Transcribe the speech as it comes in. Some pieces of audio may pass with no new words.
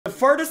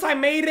furthest I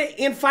made it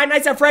in Five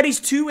Nights at Freddy's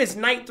 2 is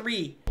night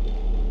 3.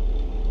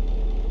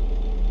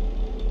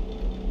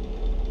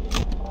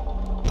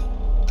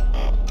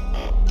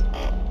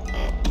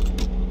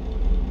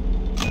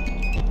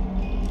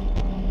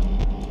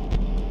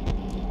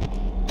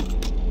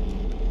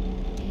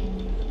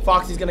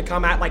 Foxy's gonna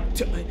come at like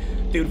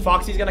dude,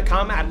 Foxy's gonna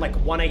come at like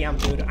 1 a.m.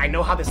 dude. I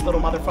know how this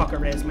little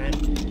motherfucker is, man.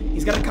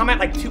 He's gonna come at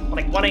like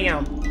 1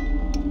 a.m.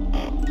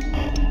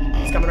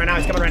 He's coming right now,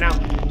 he's coming right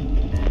now.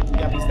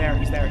 Yep, he's there,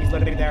 he's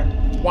literally there.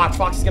 Watch,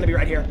 Foxy's gonna be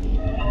right here.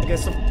 Look at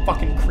this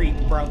fucking creep,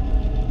 bro.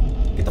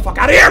 Get the fuck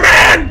out of here,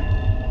 man!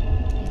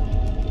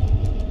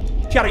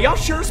 Chat, are y'all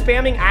sure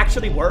spamming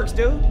actually works,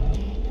 dude?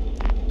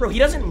 Bro, he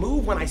doesn't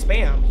move when I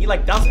spam. He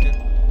like doesn't.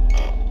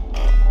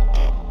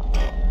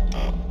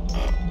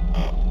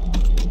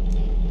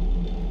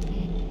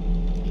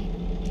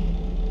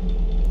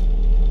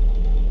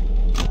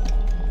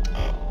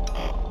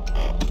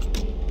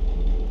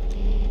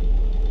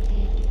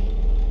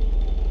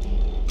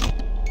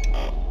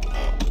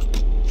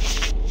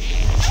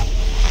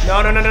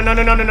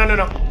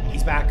 No.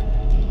 He's back.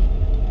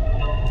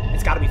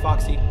 It's gotta be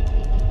Foxy.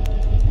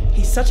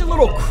 He's such a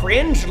little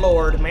cringe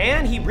lord,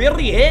 man. He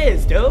really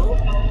is, dude.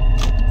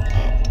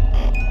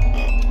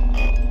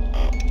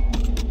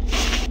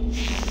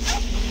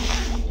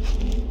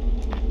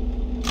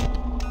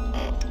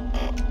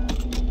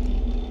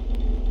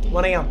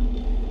 One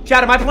a.m.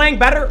 Chat, am I playing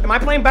better? Am I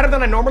playing better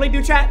than I normally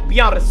do, chat? Be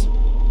honest.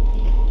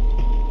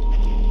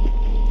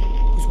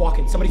 Who's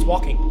walking? Somebody's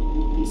walking.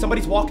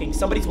 Somebody's walking.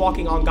 Somebody's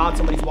walking. On God,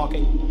 somebody's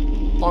walking.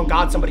 On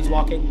God, somebody's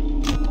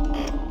walking.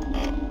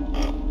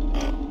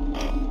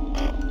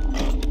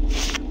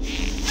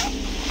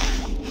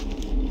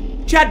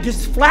 Chad,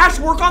 does flash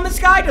work on this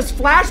guy? Does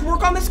flash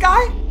work on this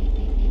guy?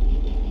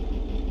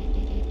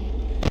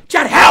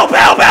 Chad, help!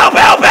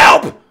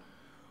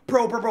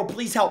 Bro,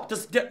 please help.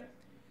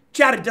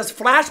 Chad, does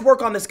flash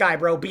work on this guy,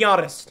 bro? Be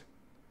honest.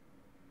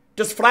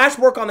 Does flash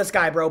work on this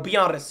guy, bro? Be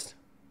honest.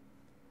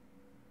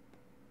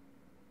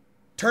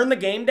 Turn the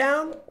game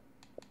down?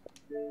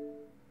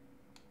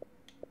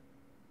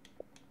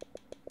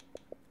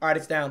 Alright,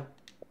 it's down.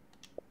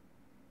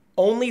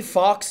 Only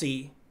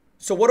Foxy.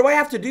 So what do I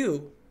have to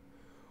do?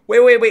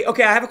 Wait.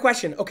 Okay, I have a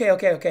question.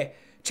 Okay.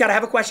 Chat, I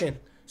have a question.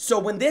 So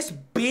when this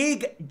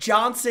big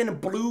Johnson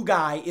blue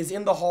guy is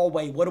in the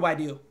hallway, what do I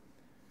do?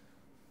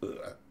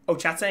 Oh,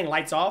 chat's saying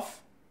lights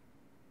off?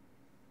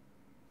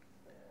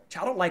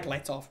 Chat, I don't like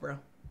lights off, bro.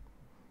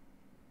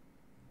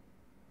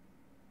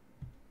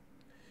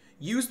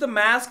 Use the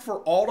mask for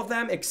all of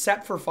them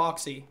except for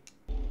Foxy.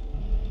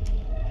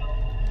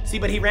 See,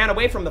 but he ran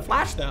away from the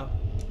flash, though.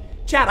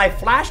 Chat, I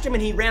flashed him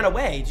and he ran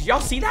away. Did y'all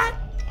see that?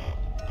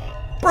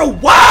 Bro,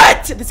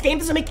 what? This game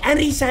doesn't make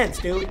any sense,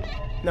 dude.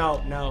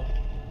 No.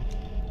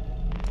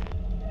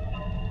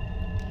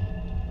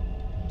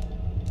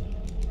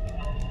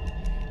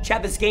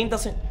 Chat, this game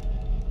doesn't...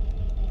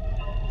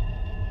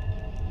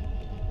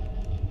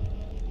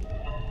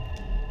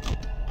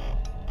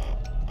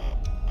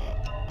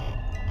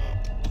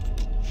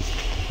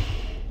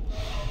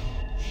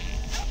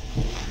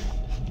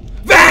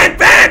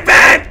 Vent!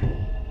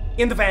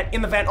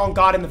 In the vent, on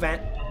God, in the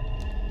vent.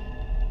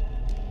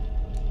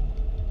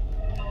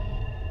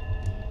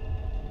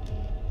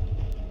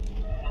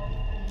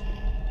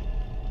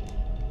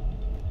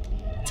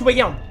 Two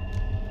a.m.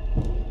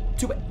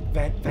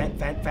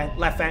 Vent,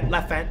 left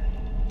vent.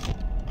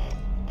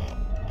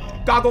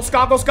 Goggles.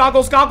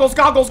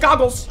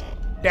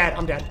 Dead,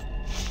 I'm dead.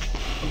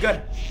 I'm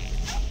good.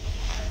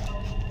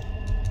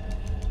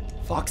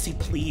 Foxy,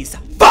 please.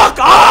 Fuck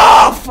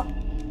off!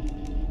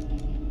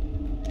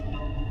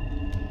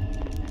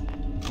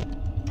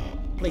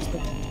 Please.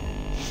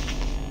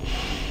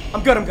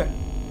 I'm good. I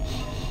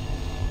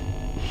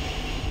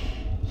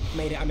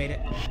made it.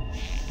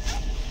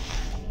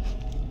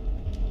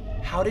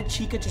 How did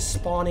Chica just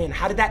spawn in?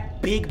 How did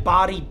that big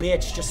body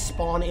bitch just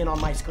spawn in on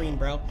my screen,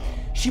 bro?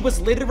 She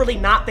was literally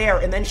not there,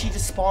 and then she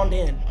just spawned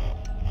in.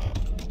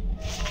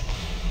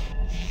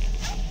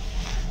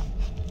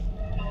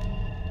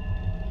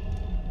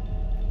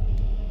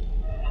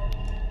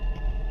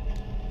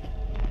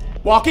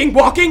 Walking!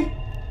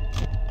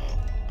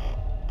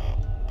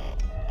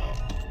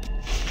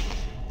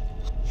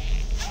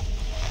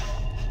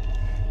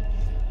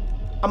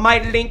 I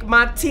might link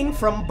my ting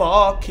from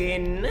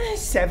barking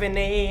 7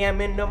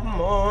 a.m. in the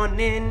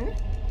morning.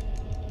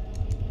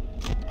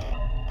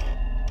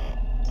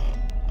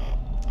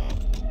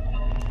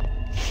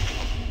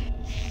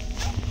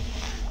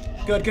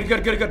 Good.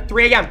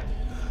 3 a.m.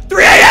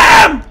 3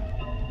 a.m.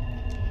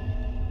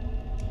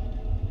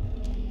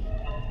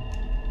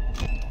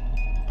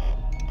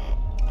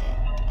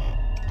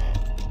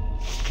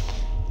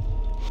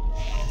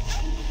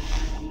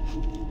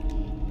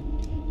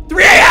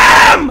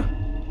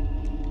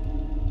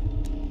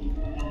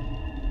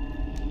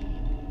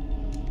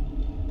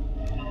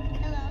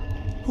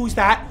 Who's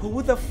that?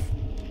 Who the f...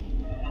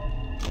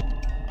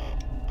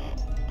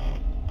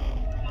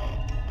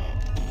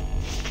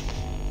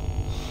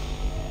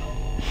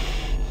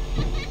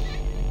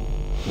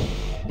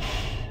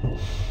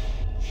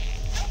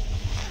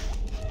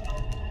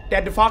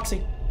 Dead to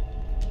Foxy.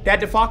 Dead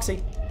to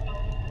Foxy.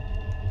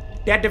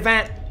 Dead to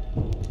vent.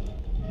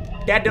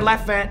 Dead to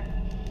left vent.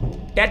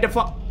 Dead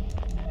to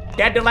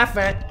Dead to left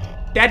vent.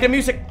 Dead to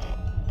music.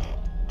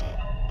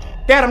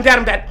 Dead, I'm dead,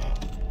 I'm dead.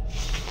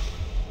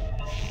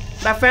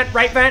 Left vent,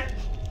 right vent.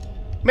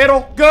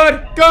 Middle,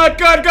 good, good,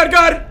 good, good,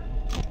 good.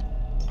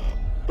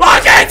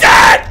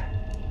 Lockington!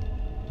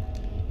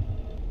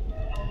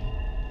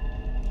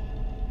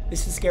 This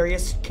is the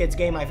scariest kids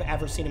game I've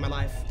ever seen in my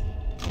life.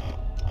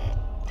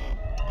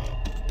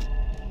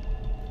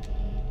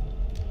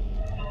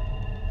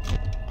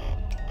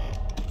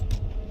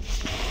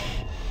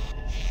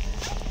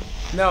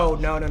 No,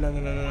 no, no, no, no,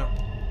 no, no.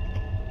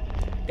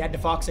 Dead to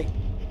Foxy.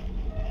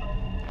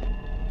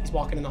 He's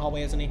walking in the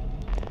hallway, isn't he?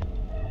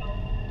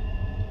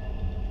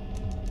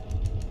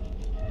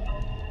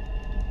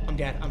 I'm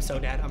dead. I'm so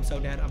dead. I'm so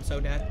dead. I'm so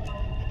dead.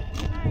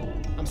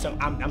 I'm dead.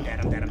 I'm dead.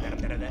 I'm dead. I'm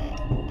dead. I'm dead.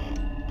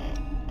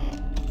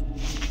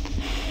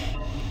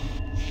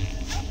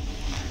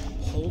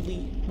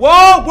 Holy.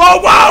 Whoa! Whoa!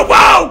 Whoa!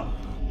 Whoa!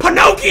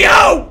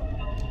 Pinocchio!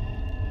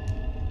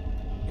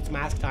 It's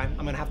mask time.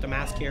 I'm gonna have to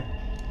mask here.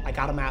 I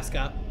gotta mask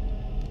up.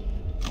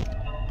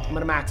 I'm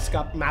gonna mask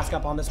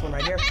up on this one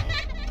right here.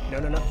 No,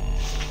 no, no.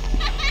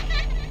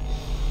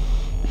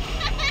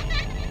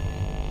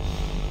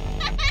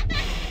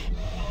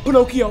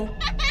 Pinocchio.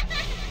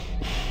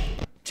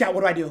 Chat,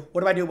 what do I do?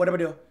 What do I do? What do I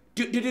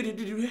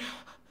do?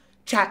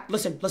 Chat,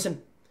 listen,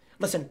 listen,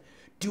 listen.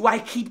 Do I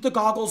keep the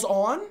goggles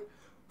on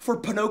for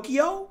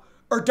Pinocchio,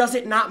 or does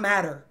it not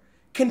matter?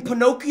 Can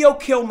Pinocchio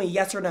kill me,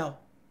 yes or no?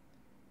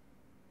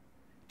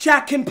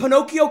 Chat, can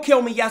Pinocchio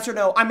kill me, yes or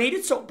no? I made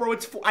it so, bro,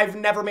 I've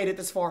never made it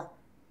this far.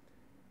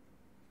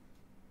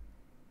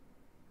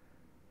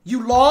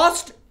 You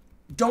lost?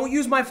 Don't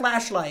use my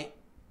flashlight.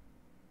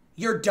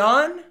 You're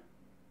done?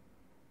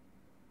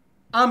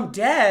 I'm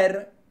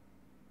dead?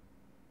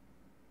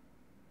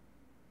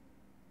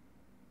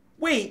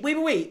 Wait, wait,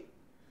 wait, wait.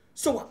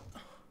 So,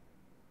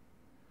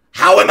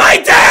 how am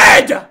I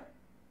dead?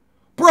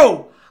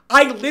 Bro,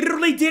 I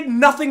literally did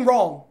nothing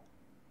wrong.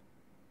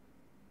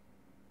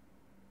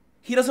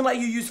 He doesn't let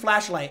you use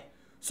flashlight.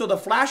 So the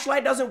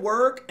flashlight doesn't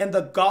work and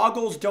the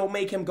goggles don't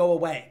make him go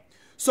away.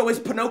 So is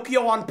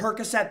Pinocchio on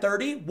Percocet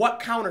 30? What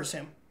counters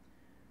him?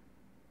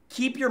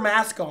 Keep your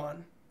mask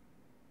on.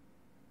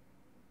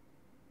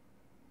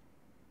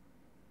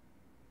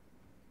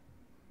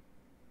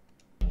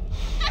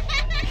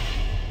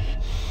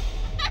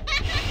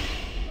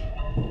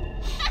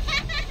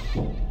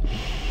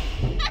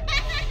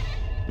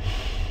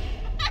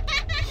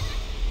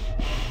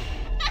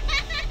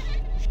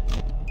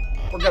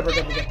 We're good, we're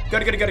good, we're good.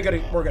 Good, good, good,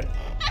 good, we're good.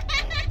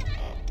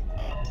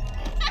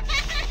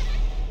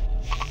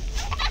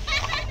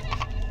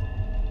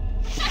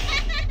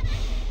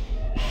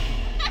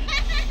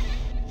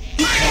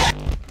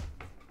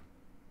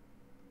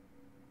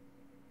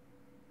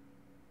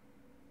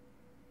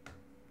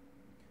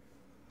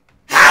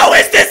 How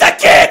is this a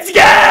kid's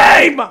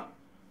game?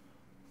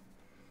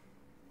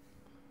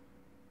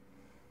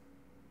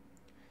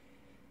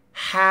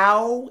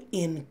 How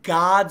in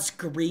God's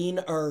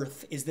green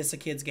earth is this a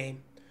kid's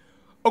game?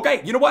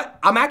 Okay, you know what?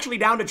 I'm actually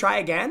down to try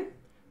again.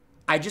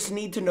 I just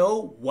need to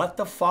know what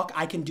the fuck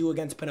I can do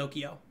against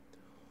Pinocchio.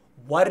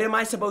 What am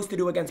I supposed to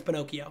do against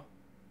Pinocchio?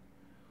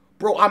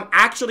 Bro, I'm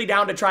actually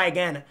down to try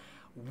again.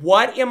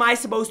 What am I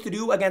supposed to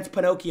do against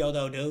Pinocchio,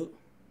 though, dude?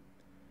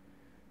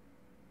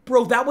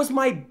 Bro, that was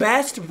my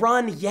best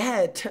run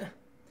yet.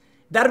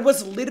 That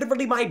was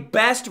literally my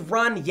best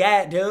run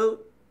yet, dude.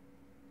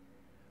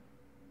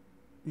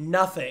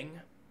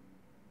 Nothing.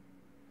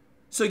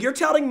 So you're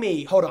telling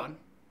me, hold on.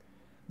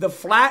 The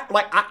flat,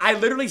 like, I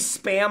literally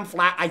spam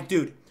flat.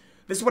 Dude,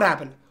 this is what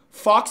happened.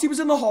 Foxy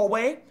was in the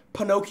hallway.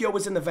 Pinocchio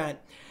was in the vent.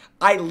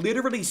 I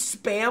literally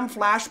spam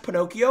flashed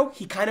Pinocchio.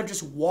 He kind of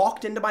just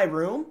walked into my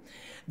room.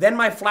 Then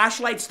my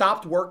flashlight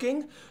stopped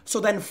working. So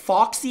then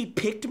Foxy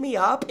picked me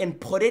up and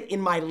put it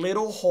in my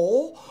little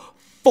hole.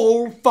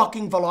 Full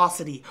fucking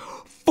velocity.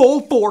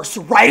 Full force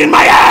right in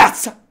my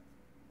ass.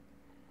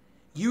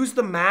 Use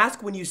the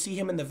mask when you see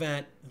him in the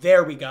vent.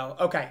 There we go.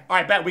 Okay. All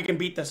right, bet we can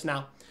beat this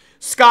now.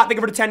 Scott, thank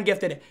you for the 10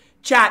 gifted.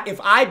 Chat,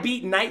 if I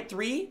beat night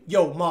 3,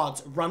 yo,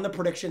 mods, run the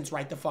predictions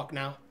right the fuck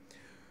now.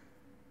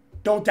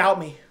 Don't doubt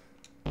me.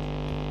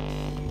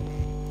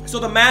 So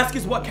the mask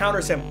is what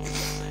counters him.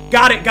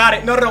 Got it, got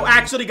it. No, no, no,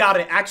 actually got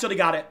it. Actually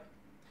got it.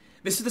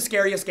 This is the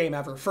scariest game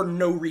ever for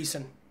no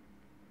reason.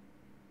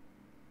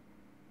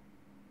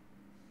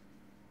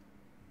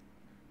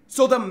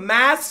 So the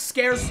mask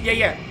scares,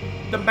 yeah.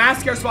 The mask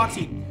scares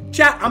Foxy.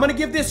 Chat, I'm gonna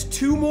give this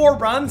 2 more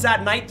runs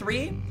at night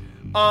 3.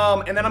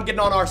 And then I'm getting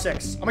on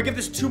R6. I'm gonna give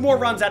this 2 more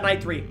runs at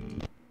night 3.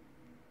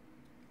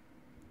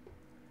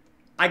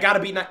 I gotta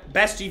beat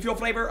best G Fuel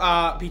flavor,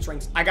 peach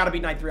rings. I gotta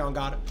beat night 3 on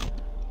God.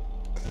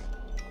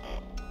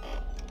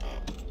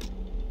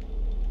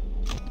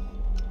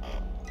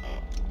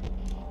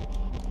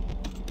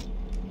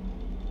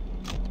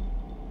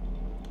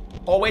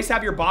 Always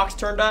have your box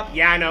turned up?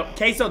 Yeah, I know.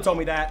 Queso told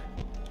me that.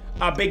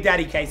 Big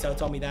Daddy Queso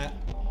told me that.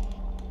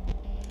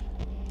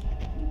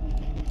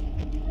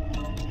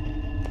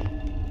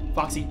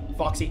 Foxy,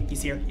 Foxy,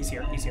 he's here, he's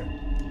here, he's here.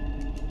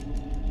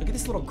 Look at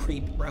this little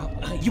creep, bro.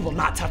 You will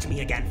not touch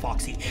me again,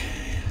 Foxy.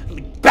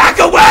 Back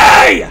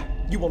away!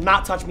 You will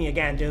not touch me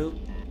again, dude.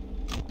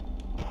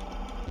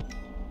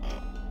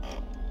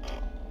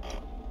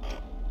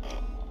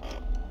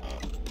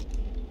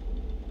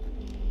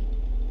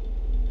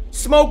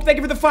 Smoke, thank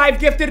you for the 5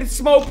 gifted.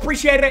 Smoke,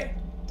 appreciate it.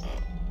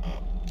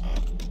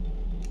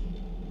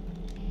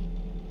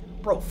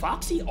 Bro,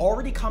 Foxy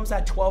already comes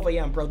at 12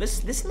 a.m. Bro,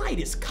 this night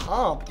is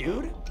comp,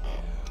 dude.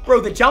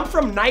 Bro, the jump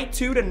from night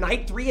 2 to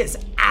night 3 is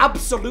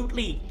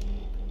absolutely...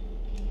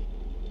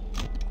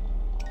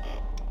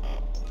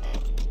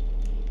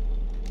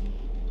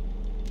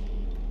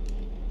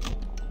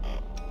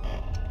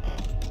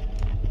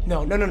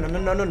 No.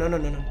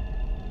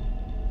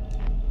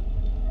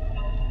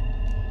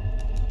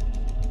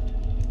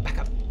 Back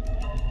up.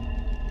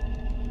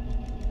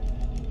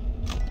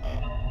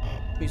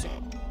 Music.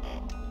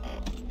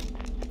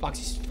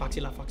 Foxy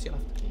left, Foxy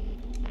left.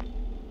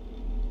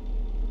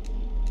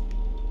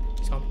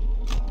 He's gone.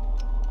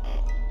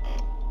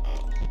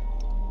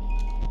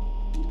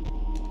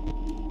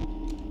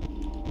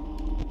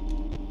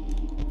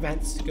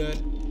 Vents,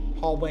 good.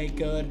 Hallway,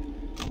 good.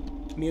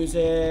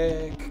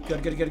 Music,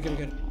 good.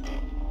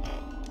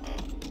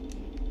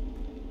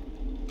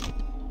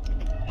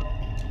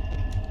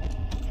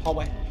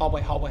 Hallway.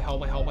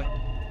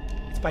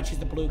 It's bet she's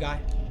the blue guy.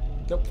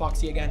 Nope,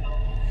 Foxy again.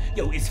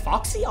 Yo, is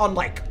Foxy on,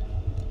 like,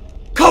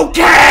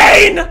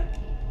 cocaine?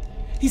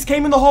 He's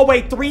came in the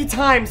hallway 3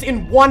 times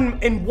in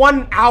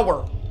one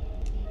hour.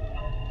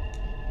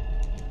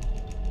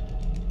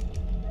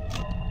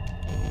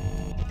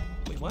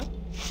 Wait, what?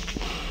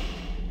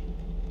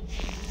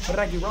 What did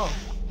I do wrong?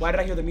 Why did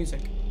I hear the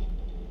music?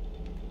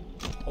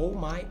 Oh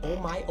my.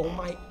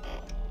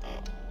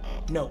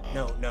 No.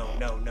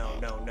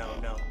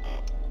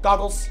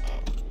 Goggles.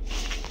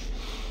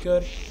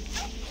 Good.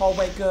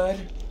 Hallway,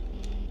 good.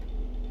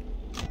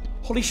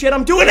 Holy shit,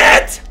 I'm doing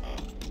it!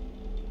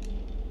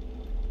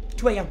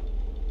 2 a.m.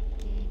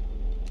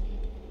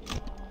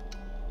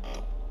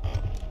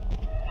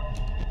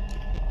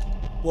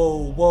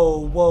 Whoa.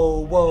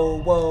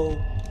 Hello.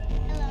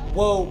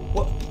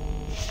 Whoa.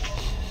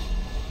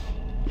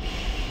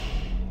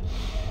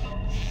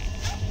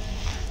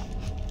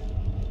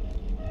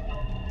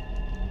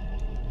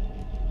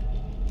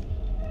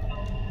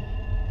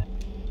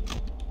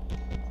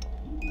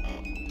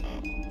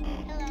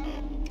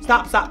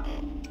 Stop.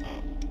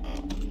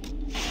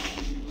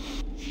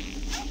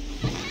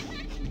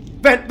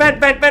 Vent.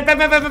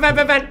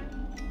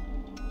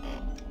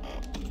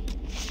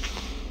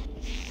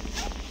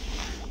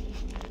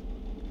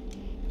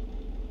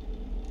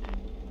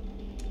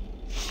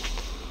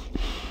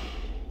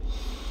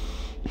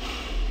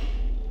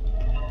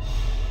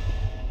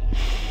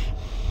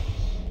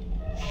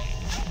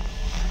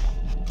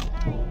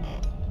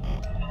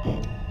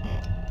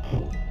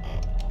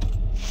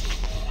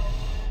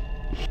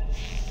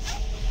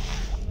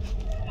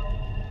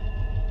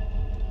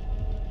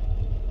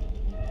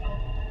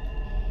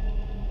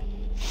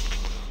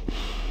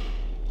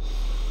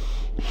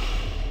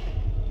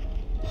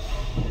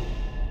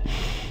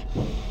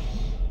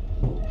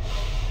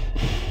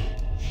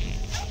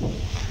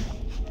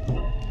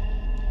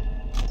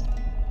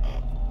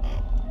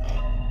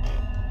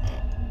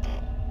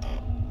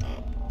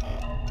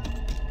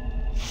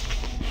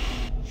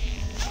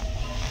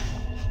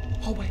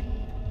 Hallway.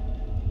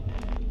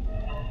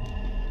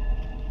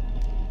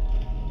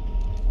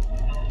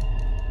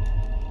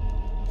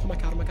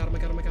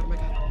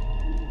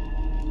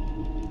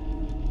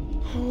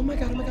 Oh my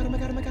god.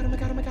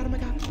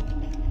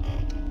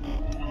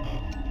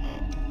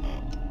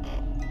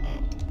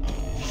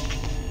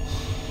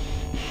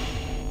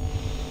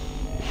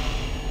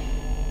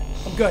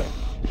 I'm good.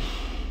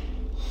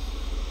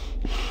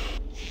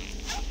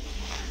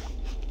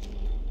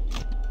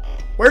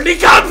 Where did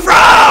he come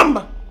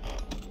from?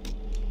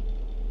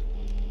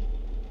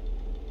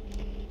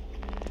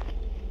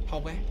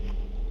 Hallway.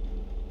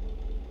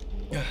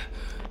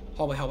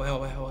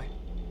 Hallway.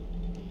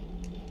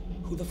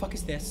 Who the fuck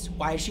is this?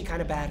 Why is she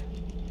kind of bad?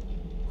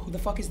 Who the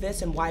fuck is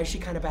this and why is she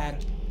kind of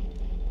bad?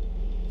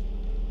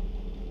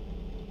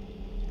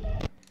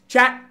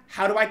 Chat,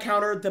 how do I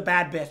counter the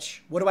bad bitch?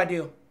 What do I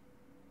do?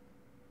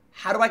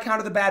 How do I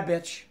counter the bad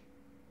bitch?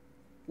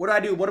 What do I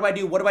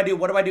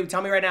do?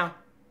 Tell me right now.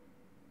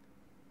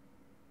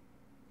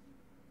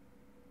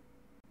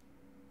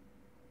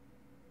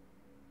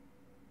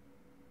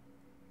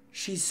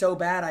 She's so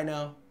bad, I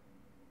know.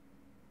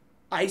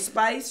 Ice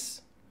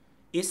Spice?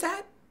 Is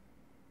that?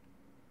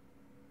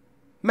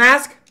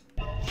 Mask?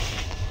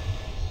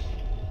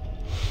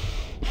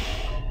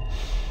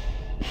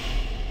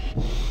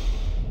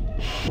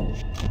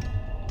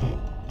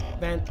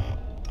 Man,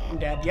 I'm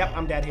dead. Yep,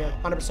 I'm dead here.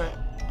 100%.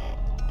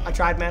 I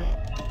tried, man.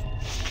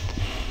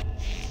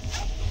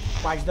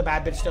 Why is the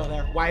bad bitch still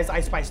there? Why is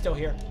Ice Spice still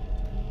here?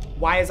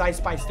 Why is Ice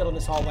Spice still in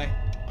this hallway?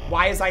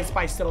 Why is Ice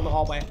Spice still in the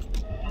hallway?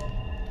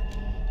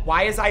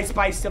 Why is Ice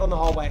Spice still in the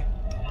hallway?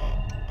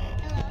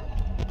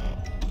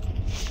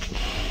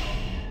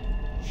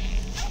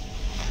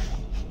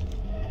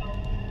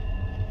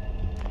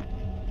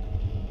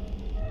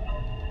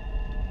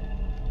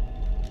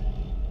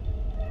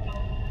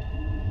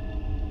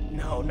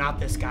 Oh,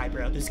 not this guy,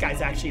 bro. This guy's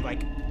actually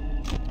like...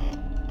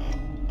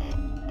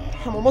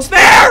 I'm almost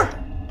there!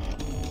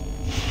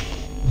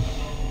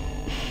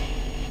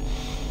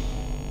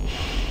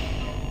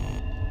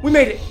 We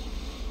made it!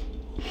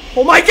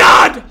 Oh my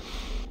god!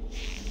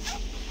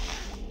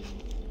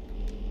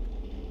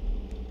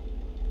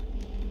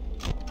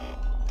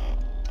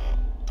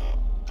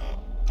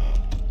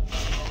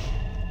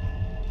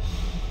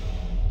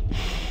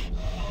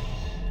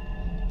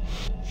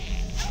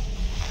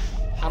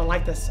 I don't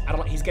like this. I don't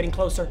like... He's getting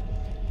closer.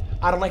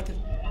 I don't like this.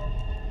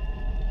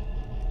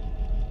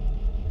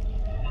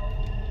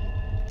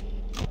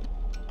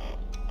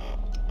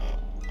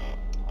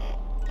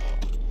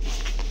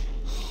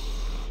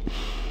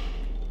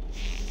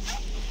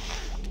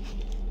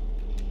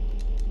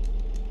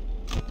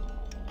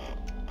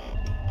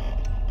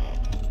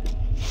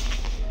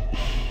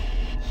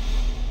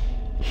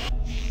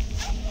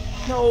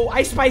 No,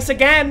 Ice Spice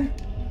again!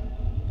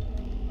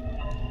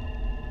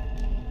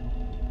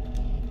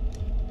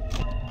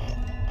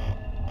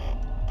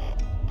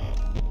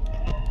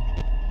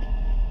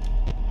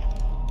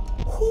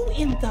 Who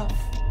in the...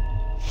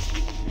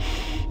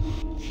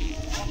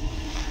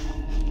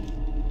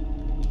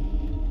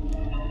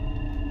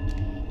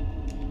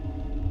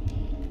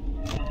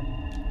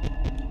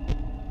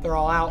 They're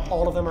all out.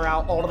 All of them are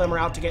out. All of them are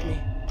out to get me.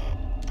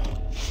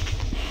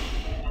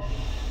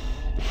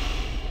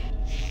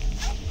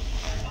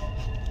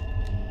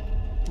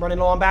 Running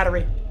low on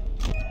battery.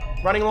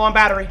 Running low on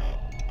battery.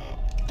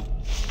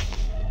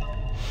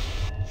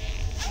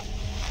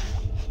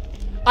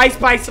 Ice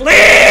Spice,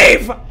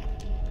 leave!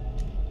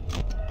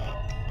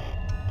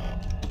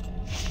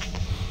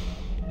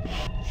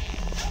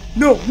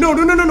 No, no,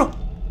 no, no, no, no.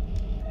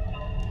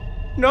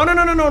 No, no,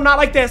 no, no, no, not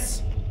like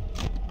this.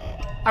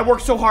 I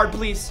worked so hard,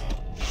 please.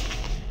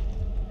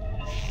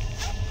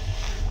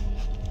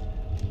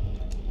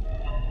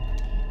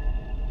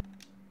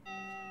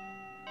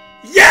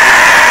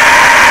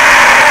 Yes!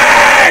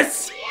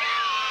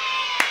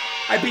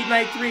 I beat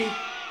night 3.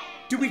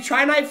 Do we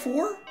try night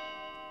 4?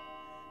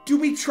 Do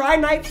we try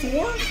night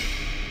 4?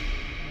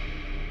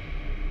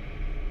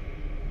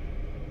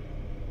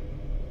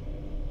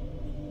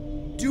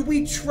 Do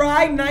we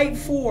try night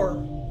 4?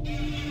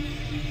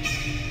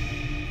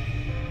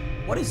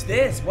 What is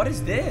this? What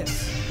is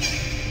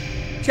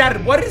this?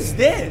 Chat, what is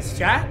this,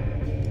 chat?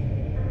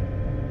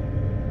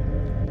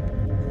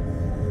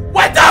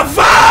 What the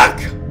fuck?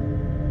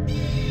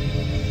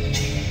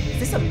 Is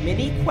this a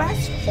mini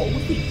quest? Holy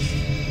shit.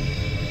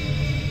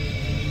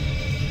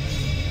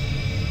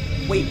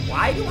 Wait,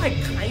 why do I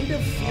kind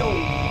of feel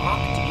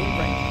locked in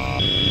right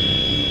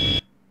now?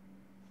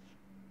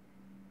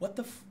 What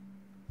the f...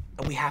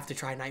 Oh, we have to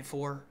try night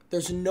 4.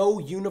 There's no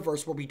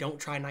universe where we don't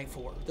try night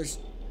 4. There's...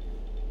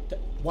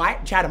 Why?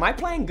 Chad, am I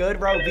playing good,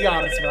 bro? Be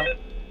honest, bro.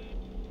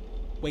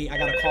 Wait, I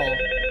got a call.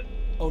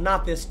 Oh,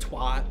 not this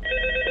twat.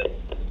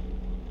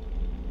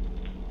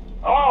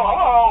 Oh,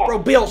 hello. Bro,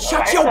 Bill,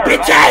 shut your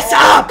bitch ass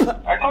up!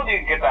 I told you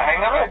to get the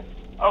hang of it.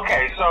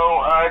 Okay,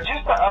 so,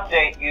 just to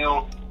update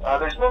you,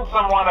 there's been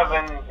somewhat of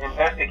an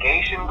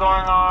investigation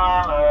going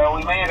on.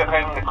 We may end up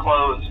having to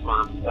close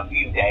for a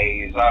few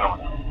days. I don't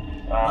know.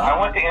 I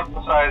want to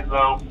emphasize,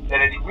 though,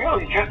 that it's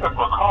really just a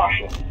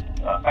precaution.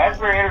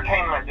 Fazbear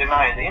Entertainment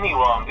denies any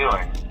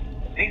wrongdoing.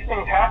 These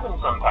things happen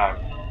sometimes.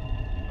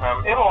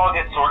 It'll all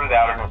get sorted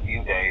out in a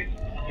few days.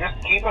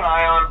 Just keep an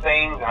eye on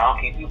things, and I'll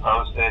keep you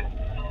posted.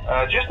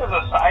 Just as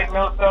a side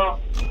note, though,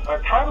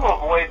 try to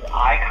avoid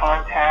eye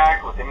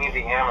contact with any of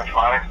the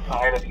animatronics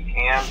inside if you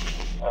can.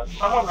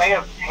 Someone may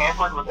have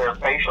tampered with their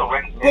facial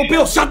recognition. Bro,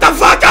 Bill, shut the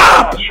fuck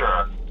up! I'm not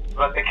sure,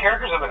 but the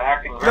characters have been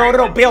acting very...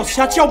 No, Bill,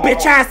 shut your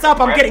bitch ass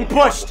up! I'm getting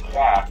pushed!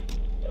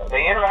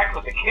 They interact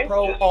with the kids.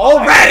 Bro, just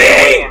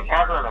already! When they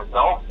encounter an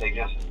adult, they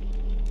just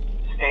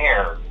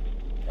stare.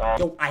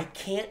 Yo, I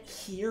can't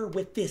hear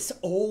with this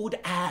old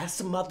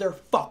ass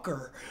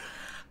motherfucker.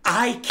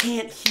 I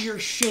can't hear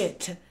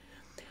shit.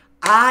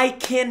 I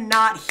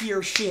cannot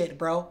hear shit,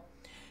 bro.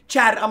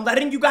 Chad, I'm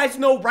letting you guys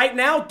know right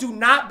now, do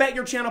not bet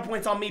your channel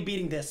points on me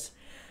beating this.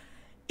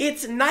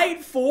 It's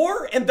night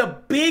 4 and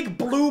the big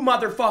blue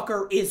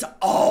motherfucker is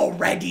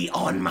already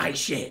on my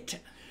shit.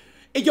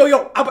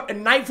 Yo,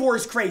 night 4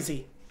 is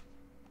crazy.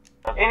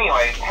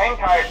 Anyways, hang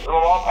tight, it'll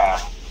all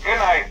pass. Good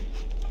night.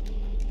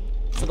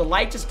 So the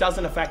light just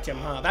doesn't affect him,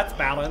 huh? That's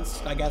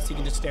balanced. I guess he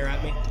can just stare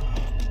at me.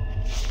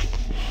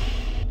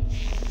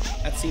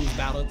 That seems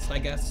balanced, I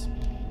guess.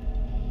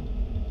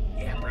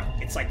 Yeah, bro.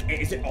 It's like,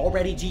 is it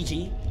already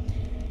GG?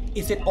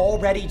 Is it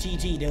already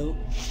GG, dude?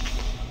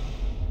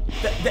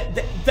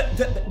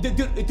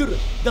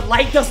 The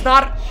light does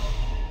not...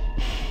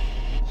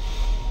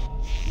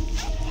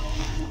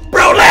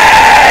 Bro,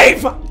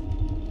 leave!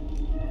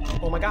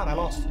 Oh my god, I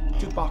lost.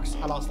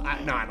 Jukebox. I lost.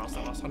 No, I lost.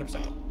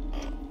 100%.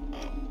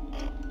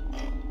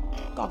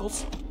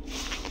 Goggles.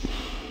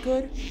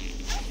 Good.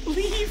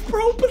 Leave,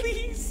 bro,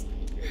 please.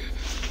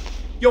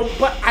 Yo,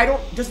 but I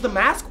don't... Does the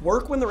mask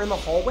work when they're in the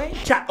hallway?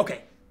 Chat,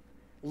 okay.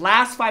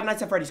 Last Five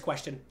Nights at Freddy's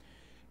question.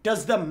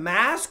 Does the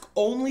mask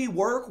only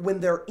work when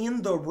they're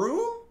in the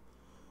room?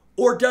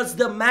 Or does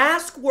the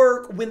mask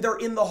work when they're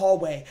in the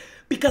hallway?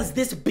 Because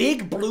this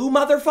big blue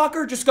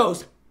motherfucker just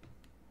goes.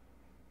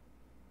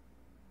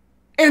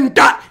 And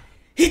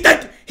he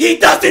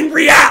doesn't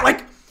react.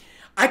 Like,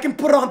 I can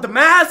put on the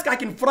mask, I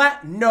can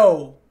flat.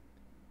 No.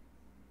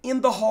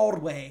 In the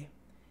hallway.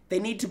 They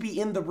need to be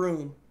in the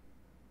room.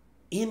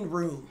 In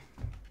room.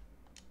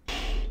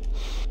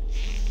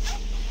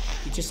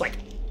 It's just like,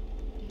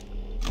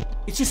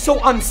 it's just so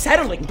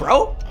unsettling,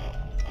 bro.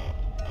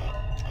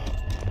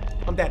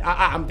 I'm dead.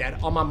 I'm dead.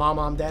 On my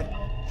mama, I'm dead.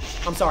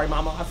 I'm sorry,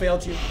 mama. I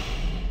failed you.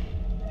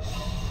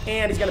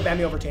 And he's gonna bend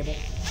me over table.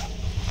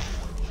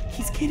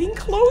 He's getting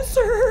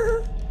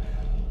closer.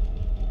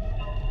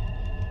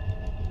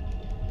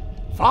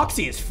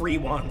 Foxy is free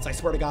once, I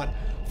swear to God.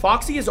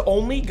 Foxy is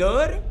only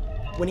good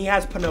when he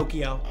has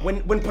Pinocchio.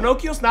 When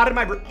Pinocchio's not in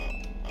my...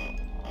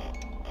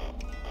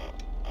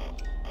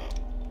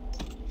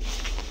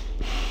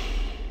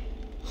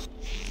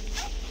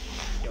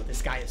 Yo,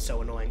 this guy is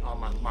so annoying. On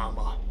my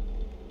mama.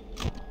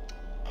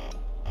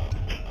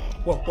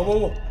 Whoa, whoa, whoa,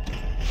 whoa.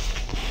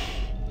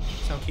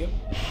 Sound cute?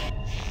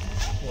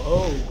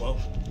 Whoa, whoa.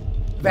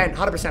 Vent,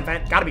 100%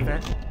 vent. Gotta be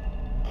vent.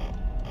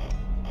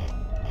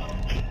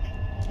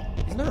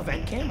 Isn't there a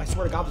vent cam? I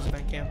swear to God there's a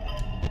vent cam.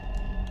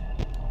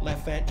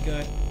 Left vent,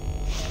 good.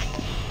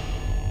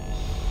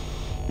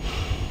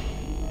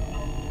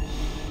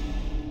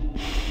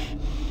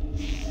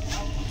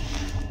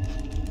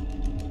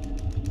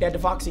 Dead to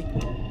Foxy.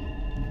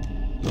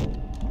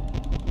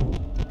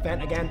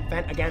 Vent again,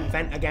 vent again,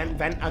 vent again,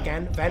 vent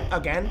again, vent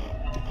again.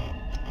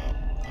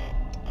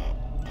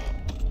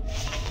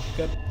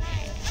 Good.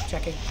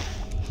 Checking.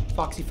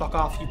 Foxy, fuck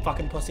off, you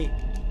fucking pussy.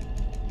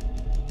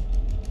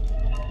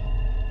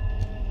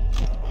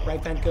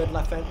 Right vent, good.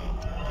 Left vent.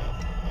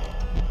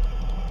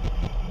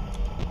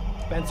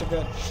 Vents are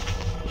good.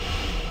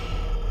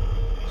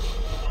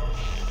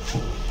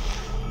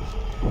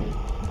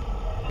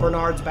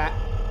 Bernard's back.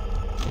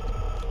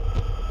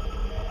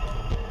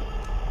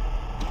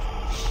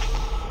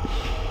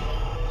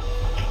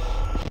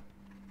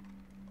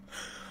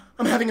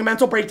 I'm having a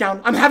mental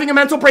breakdown. I'm having a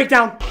mental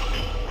breakdown.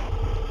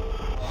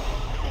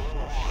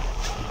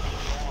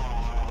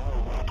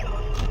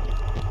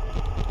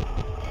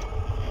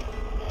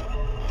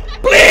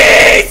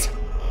 Please!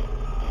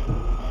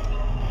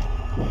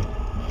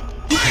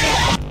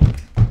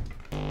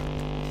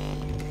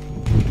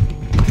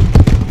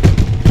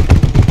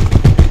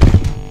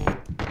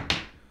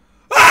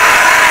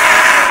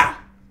 Ah!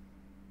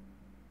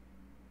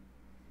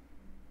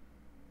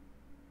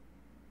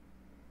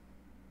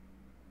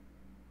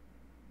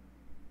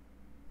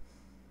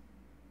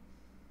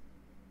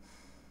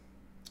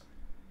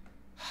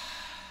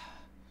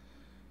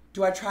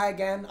 Do I try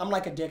again? I'm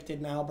like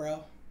addicted now,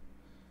 bro.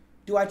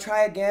 Do I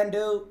try again,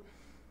 dude?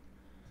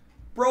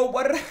 Bro,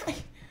 what did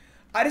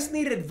I just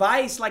need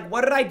advice. Like,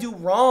 what did I do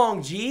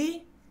wrong,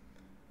 G?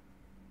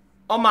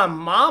 On my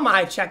mama,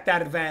 I checked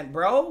that event,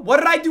 bro. What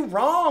did I do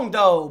wrong,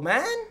 though,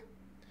 man?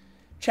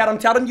 Chat, I'm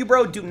telling you,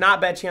 bro, do not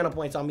bet channel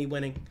points on me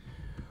winning.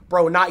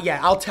 Bro, not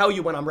yet. I'll tell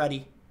you when I'm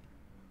ready.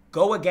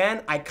 Go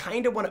again. I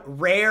kind of want to...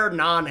 Rare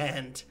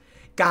non-end.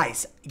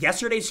 Guys,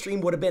 yesterday's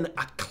stream would have been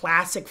a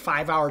classic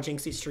 5-hour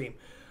Jynxzi stream.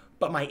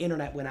 But my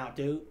internet went out,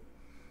 dude.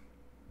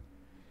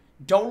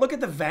 Don't look at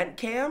the vent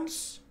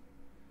cams.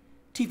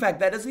 T-Fac,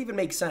 that doesn't even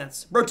make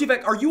sense. Bro,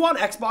 T-Fac, are you on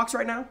Xbox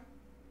right now?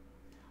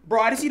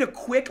 Bro, I just need a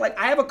quick, like,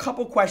 I have a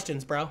couple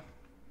questions, bro.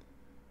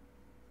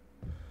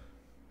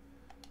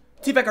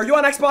 T-Fac, are you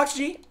on Xbox,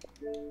 G?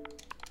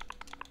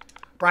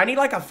 Bro, I need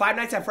like a Five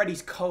Nights at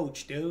Freddy's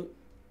coach, dude.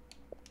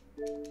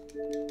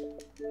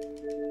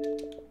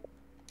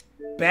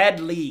 Bed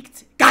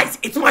leaked. Guys,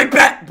 it's my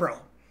bed, bro.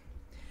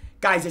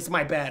 Guys, it's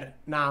my bed.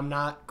 Nah, I'm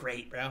not.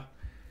 Great, bro.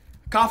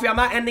 Coffee, I'm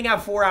not ending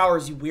at 4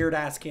 hours, you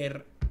weird-ass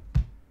kid.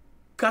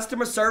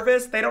 Customer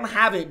service? They don't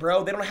have it,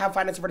 bro. They don't have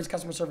Five Nights at Freddy's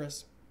customer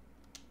service.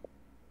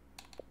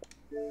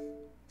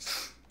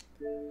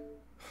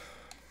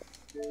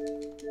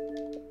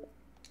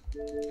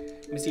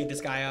 Let me see if this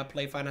guy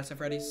played Five Nights at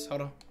Freddy's.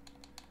 Hold on.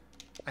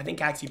 I think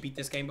Caxu beat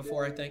this game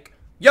before, I think.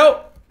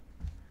 Yo!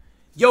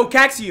 Yo,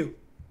 Caxu!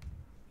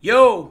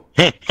 Yo!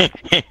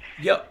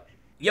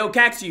 Yo,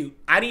 Caxu,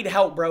 I need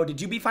help, bro. Did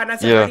you beat Five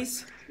Nights at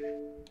Freddy's?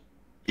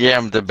 Yeah,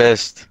 I'm the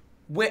best.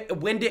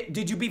 When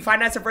did you beat Five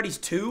Nights at Freddy's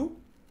 2?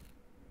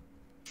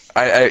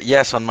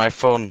 Yes, on my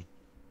phone.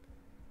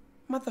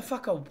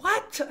 Motherfucker,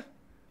 what?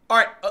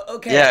 Alright,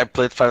 okay. Yeah, I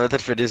played Five Nights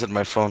at Freddy's on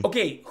my phone.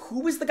 Okay,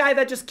 who was the guy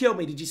that just killed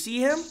me? Did you see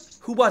him?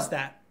 Who was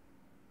that?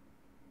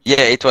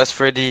 Yeah, it was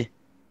Freddy.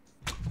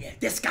 Yeah,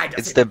 this guy doesn't...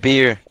 It's the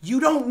beer.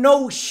 You don't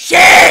know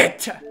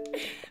shit!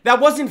 That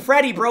wasn't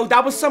Freddy, bro.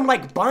 That was some,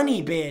 like,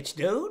 bunny bitch,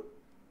 dude.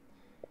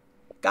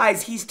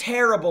 Guys, he's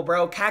terrible,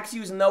 bro.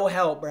 Caxu's no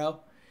help, bro.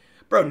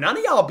 Bro, none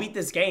of y'all beat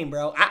this game,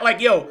 bro.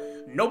 Yo,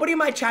 nobody in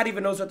my chat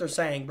even knows what they're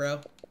saying,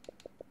 bro.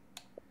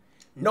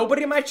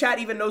 Nobody in my chat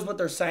even knows what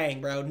they're saying,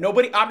 bro.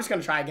 Nobody... I'm just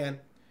gonna try again.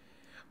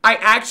 I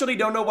actually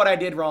don't know what I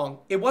did wrong.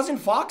 It wasn't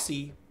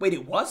Foxy. Wait,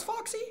 it was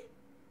Foxy?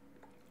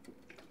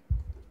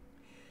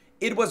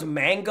 It was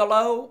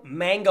Mangalo.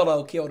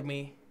 Mangalo killed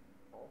me.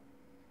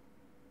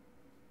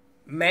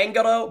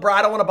 Mangalo? Bro,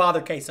 I don't want to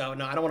bother Queso.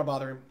 No, I don't want to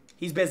bother him.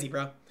 He's busy,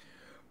 bro.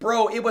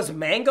 Bro, it was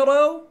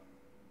Mangalo?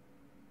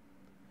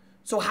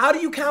 So how do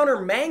you counter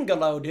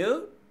Mangalo,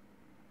 dude?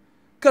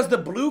 Because the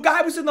blue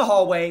guy was in the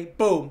hallway.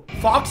 Boom.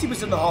 Foxy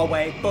was in the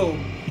hallway.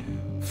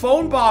 Boom.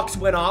 Phone box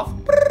went off.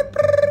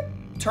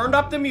 Turned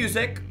up the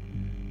music.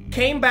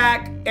 Came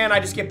back. And I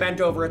just get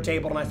bent over a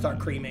table and I start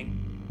creaming.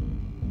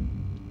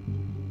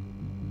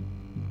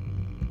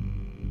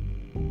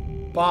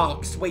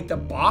 Box. Wait, the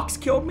box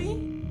killed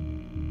me?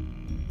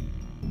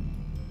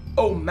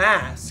 Oh,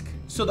 mask.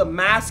 So the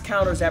mask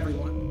counters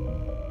everyone.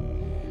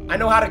 I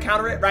know how to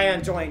counter it.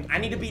 Ryan joined. I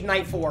need to beat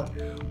night 4.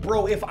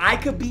 Bro, if I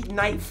could beat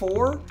night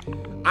 4,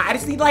 I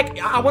just need like,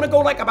 I want to go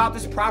like about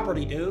this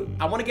property, dude.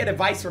 I want to get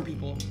advice from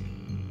people.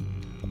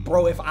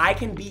 Bro, if I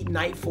can beat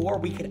night 4,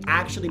 we could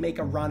actually make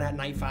a run at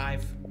night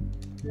 5.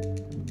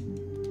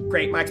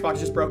 Great, my Xbox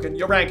is just broken.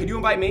 Yo, Ryan, could you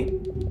invite me?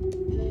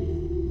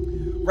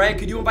 Ryan,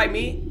 could you invite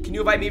me? Can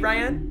you invite me,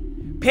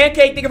 Ryan?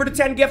 Pancake, thank you for the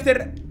 10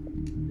 gifted.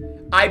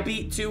 I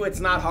beat 2, it's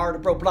not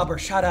hard. Bro, Blubber,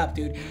 shut up,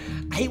 dude.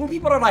 I hate when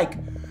people are like,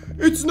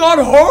 it's not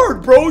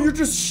hard, bro. You're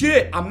just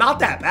shit. I'm not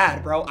that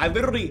bad, bro. I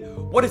literally,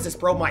 what is this,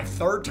 bro? My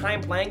 3rd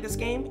time playing this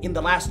game? In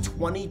the last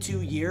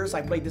 22 years,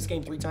 I played this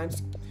game 3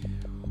 times.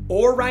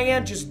 Or,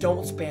 Ryan, just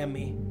don't spam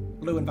me.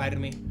 Lou invited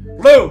me.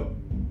 Lou!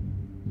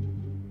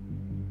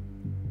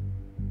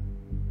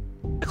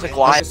 Click I'm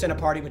live. just in a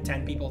party with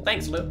 10 people.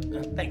 Thanks, Lou.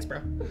 Thanks,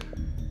 bro.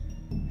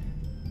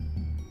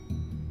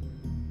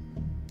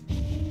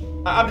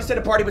 I'm just in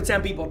a party with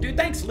 10 people. Dude,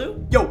 thanks,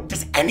 Lou. Yo,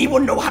 does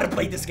anyone know how to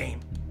play this game?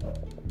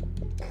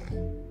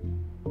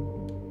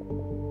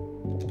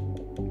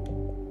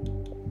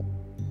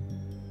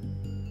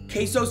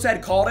 Queso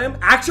said called him.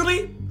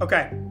 Actually?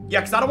 Okay.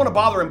 Yeah, because I don't want to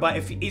bother him, but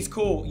if he's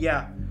cool,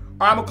 yeah.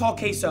 All right, I'm going to call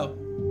Queso.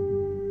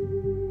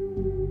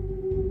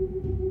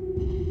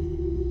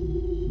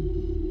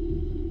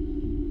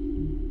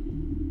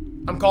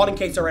 I'm calling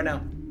Queso right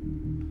now.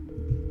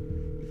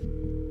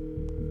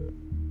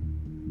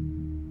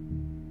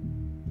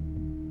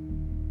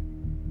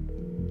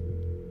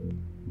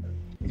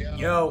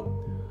 Yo,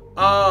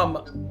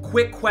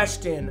 quick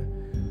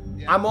question.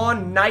 Yeah. I'm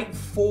on night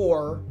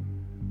 4.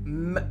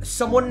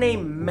 Someone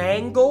named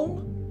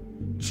Mangle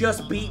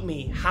just beat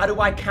me. How do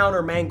I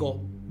counter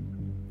Mangle?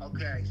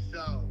 Okay,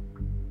 so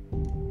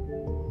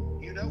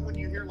you know when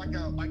you hear like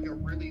a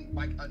really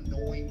like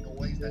annoying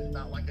noise that's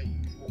not like a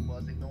usual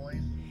buzzing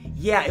noise?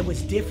 Yeah, it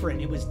was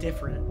different. It was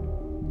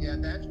different. Yeah,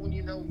 that's when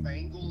you know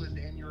Mangle is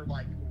in your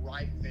like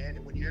right vent.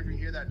 And when you ever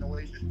hear that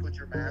noise, just put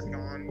your mask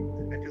on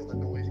until the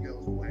noise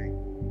goes away.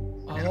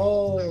 And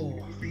also, when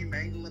you see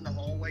Mangle in the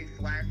hallway,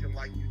 flash him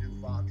like you do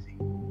Foxy.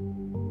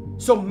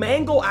 So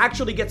Mangle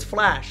actually gets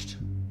flashed.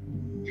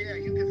 Yeah,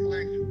 you can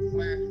flash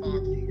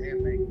Foxy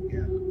and Mangle,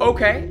 yeah.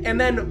 Okay, and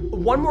then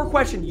one more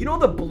question. You know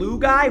the blue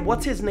guy?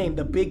 What's his name?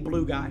 The big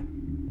blue guy.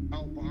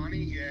 Oh, Bonnie?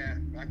 Yeah,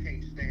 I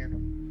can't stand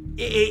him.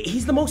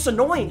 He's the most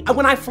annoying.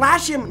 When I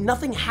flash him,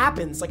 nothing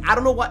happens. Like, I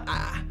don't know what...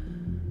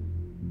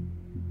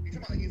 You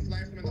talking about you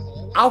flash him in the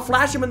hallway? I'll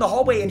flash him in the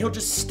hallway and he'll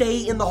just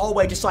stay in the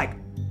hallway just like...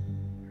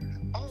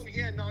 Oh,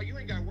 yeah, no, you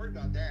ain't got to worry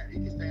about that. He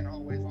can stay in the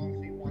hallway as long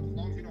as he wants. As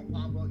long as he don't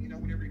pop up, you know,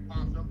 whenever he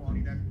pops up on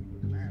you, that's when you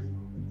put the mask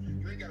on.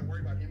 You ain't got to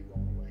worry about him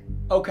going away.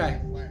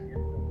 Okay.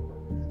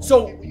 So...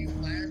 So... When you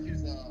flash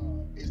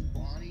is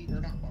Bonnie,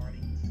 or not Bonnie,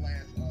 you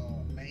flash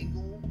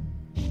Mangle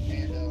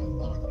and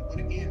Foxy. But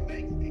again,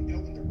 Mangle can go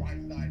in the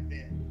right side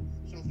vent.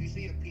 So if you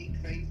see a pink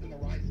face in the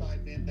right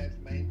side vent, that's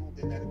Mangle,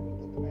 then that's when you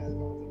put the mask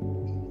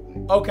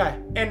on. Okay,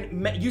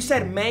 and you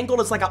said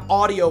Mangle is like an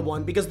audio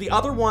one, because the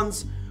other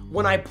ones,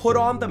 when I put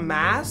on the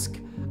mask,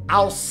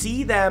 I'll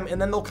see them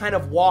and then they'll kind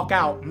of walk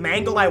out.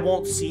 Mangle I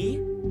won't see.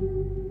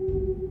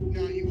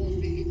 No, you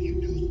won't see. If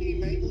you do see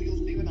Mangle, you'll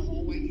see him in the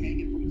hallway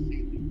hanging from the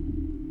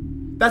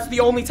ceiling. That's the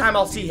only time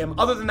I'll see him.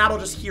 Other than that, I'll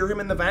just hear him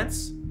in the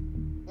vents.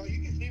 No,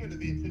 you can see him in the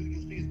vent too.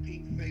 You'll see his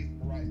pink face in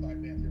the right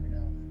side vent every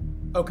now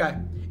and then. Okay.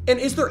 And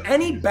is there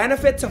any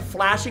benefit to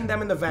flashing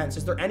them in the vents?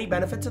 Is there any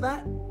benefit to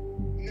that? No,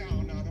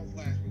 don't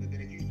flash from the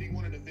vent. If you see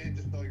one in the vent,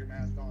 just throw your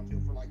mask on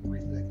too for like 3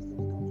 seconds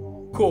until it comes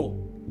off.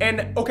 Cool.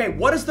 And, okay,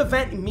 what does the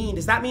vent mean?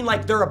 Does that mean,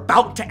 like, they're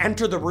about to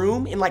enter the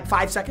room in, like,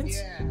 5 seconds?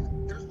 Yeah.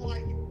 There's,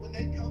 like, when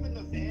they come in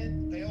the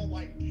vent, they'll,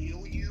 like,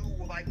 kill you,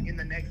 like, in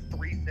the next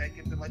 3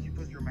 seconds unless you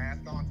put your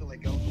mask on until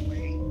it goes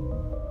away.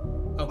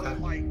 Okay. But,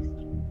 like,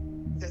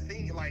 the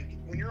thing, like,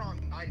 when you're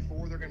on night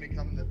 4, they're going to be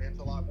coming to the vents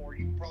a lot more.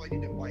 You probably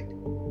need to, like,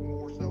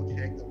 more so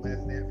check the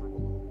left vent for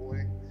Balloon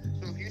Boy.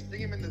 So if you see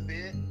him in the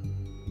vent,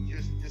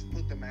 just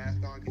put the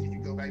mask on, because if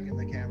you go back in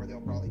the camera,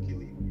 they'll probably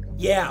kill you.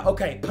 Yeah,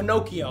 okay,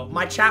 Pinocchio.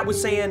 My chat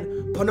was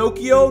saying,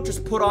 Pinocchio,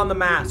 just put on the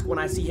mask when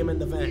I see him in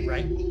the vent,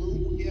 right?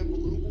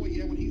 Balloon Boy,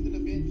 when he's in the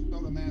vent, just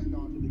throw the mask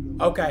on till he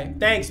goes. Okay,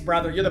 thanks,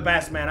 brother. You're the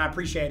best, man. I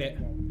appreciate it.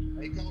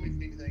 Hey, call me if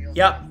anything else.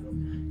 Yep.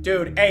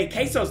 Dude, hey,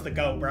 Queso's the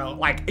GOAT, bro.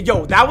 Like,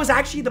 yo, that was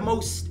actually the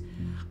most...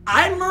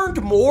 I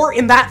learned more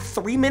in that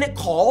 3-minute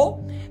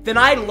call than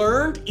I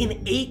learned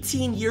in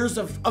 18 years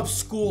of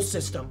school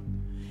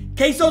system.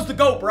 Queso's the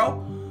GOAT,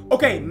 bro.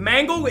 Okay,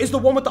 Mango is the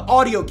one with the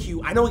audio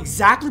cue. I know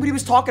exactly what he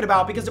was talking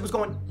about because it was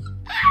going...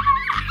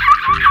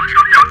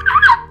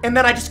 And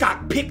then I just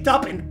got picked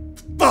up and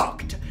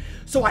fucked.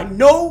 So I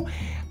know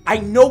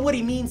what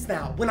he means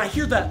now. When I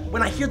hear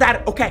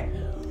that, okay.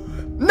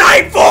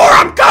 Night 4,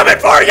 I'm coming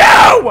for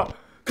you!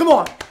 Come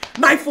on.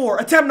 Night 4,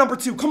 attempt number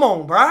 2. Come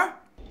on, bruh.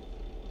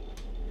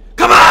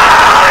 Come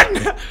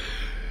on!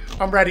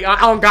 I'm ready.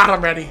 Oh God,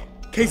 I'm ready.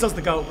 Queso's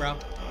the GOAT, bro.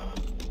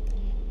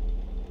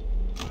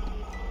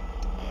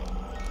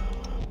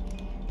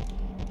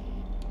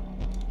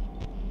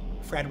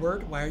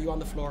 Fredward, why are you on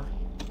the floor?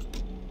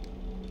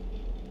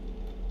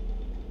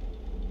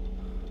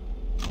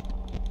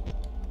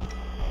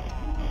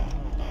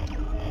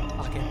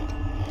 Lock in.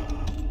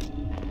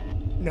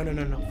 No,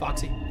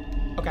 Foxy.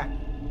 Okay.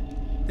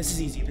 This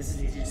is easy.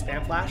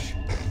 Spam flash.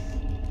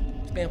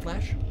 Spam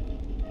flash.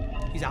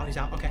 He's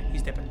out. Okay,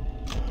 he's dipping.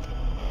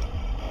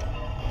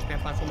 Spam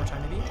flash one more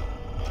time, maybe.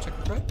 Check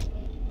the threat.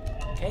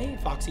 Okay,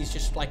 Foxy's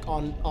just like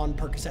on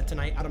Percocet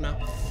tonight. I don't know.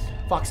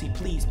 Foxy,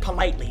 please,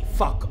 politely,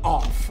 fuck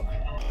off.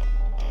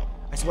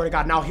 I swear to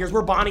God. Now, here's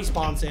where Bonnie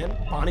spawns in.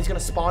 Bonnie's gonna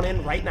spawn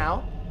in right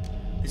now.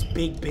 This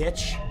big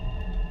bitch.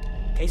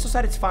 Queso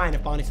said it's fine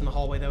if Bonnie's in the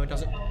hallway, though. It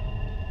doesn't...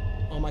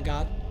 Oh, my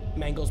God.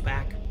 Mango's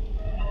back.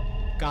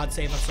 God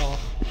save us all.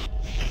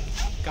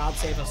 God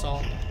save us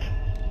all.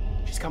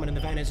 She's coming in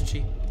the van, isn't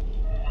she?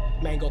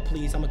 Mango,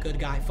 please. I'm a good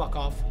guy. Fuck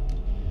off.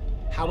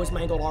 How is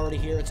Mango already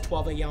here? It's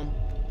 12 a.m.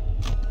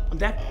 I'm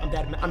dead. I'm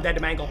dead. I'm dead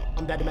to Mango.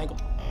 I'm dead to Mango.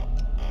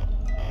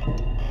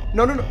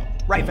 No.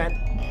 Right vent.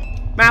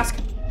 Mask.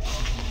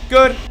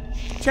 Good.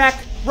 Check.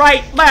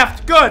 Right.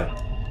 Left. Good.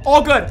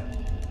 All good.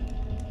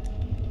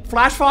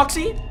 Flash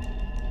Foxy.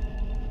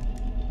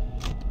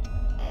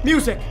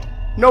 Music.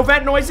 No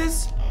vent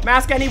noises.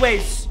 Mask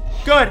anyways.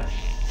 Good.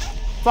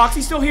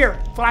 Foxy's still here.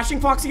 Flashing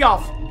Foxy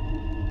off.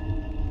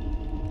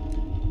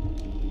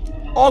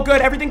 All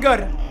good. Everything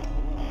good.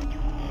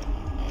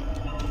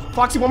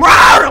 Foxy one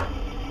more.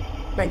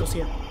 Mango's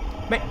here.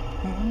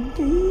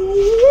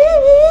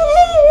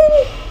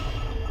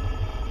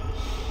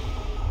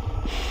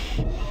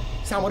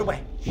 Sound went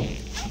away.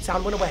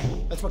 Sound went away.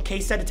 That's what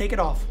Case said to take it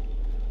off.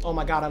 Oh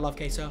my God, I love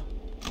Queso.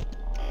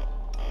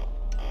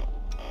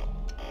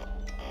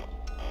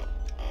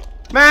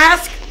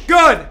 Mask,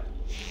 good.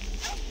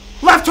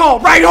 Left hall,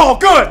 right hall,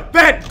 good.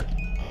 Bed.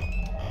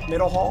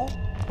 Middle hall,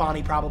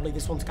 Bonnie probably.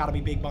 This one's gotta be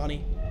big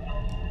Bonnie.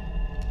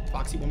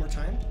 Foxy one more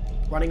time.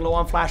 Running low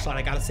on flashlight,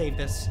 I gotta save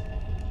this.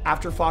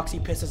 After Foxy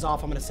pisses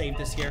off, I'm gonna save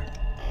this here.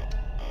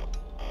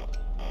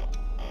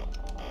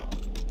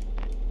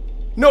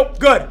 Nope,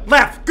 good.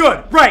 Left,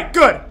 good. Right,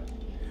 good.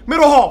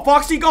 Middle hall,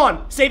 Foxy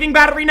gone. Saving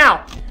battery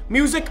now.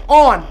 Music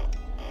on.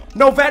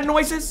 No vent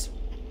noises.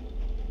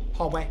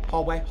 Hallway,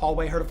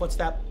 heard a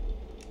footstep.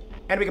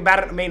 Enemy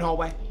combatant in the main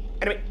hallway.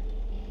 Enemy.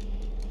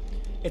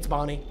 It's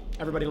Bonnie.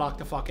 Everybody lock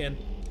the fuck in.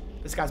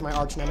 This guy's my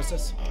arch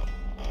nemesis.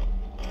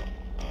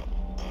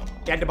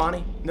 Dead to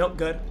Bonnie. Nope,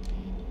 good.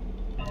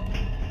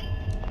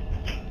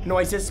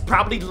 Noises.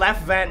 Probably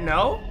left vent,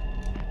 no?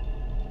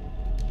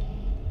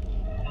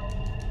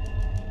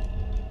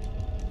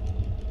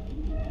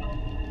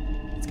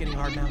 It's getting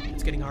hard now.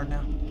 It's getting hard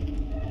now.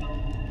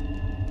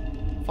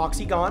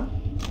 Foxy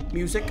gone.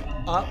 Music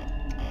up.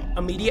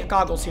 Immediate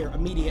goggles here.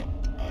 Immediate.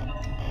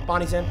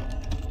 Bonnie's in.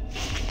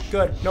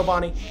 Good. No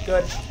Bonnie.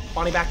 Good.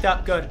 Bonnie backed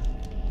up. Good.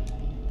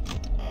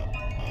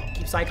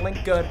 Keep cycling.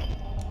 Good.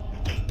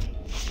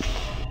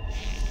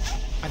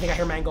 I think I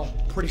hear Mangle.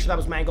 Pretty sure that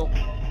was Mangle.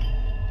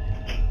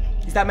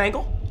 Is that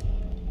Mangle?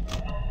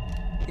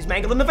 He's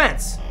Mangle in the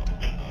vents.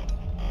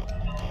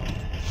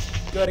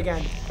 Good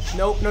again.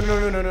 Nope.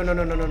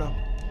 No.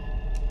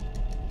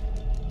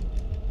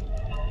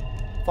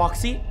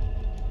 Foxy.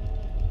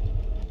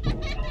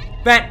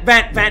 Vent.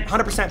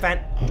 100%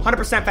 vent.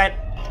 100% vent.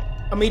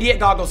 Immediate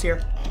goggles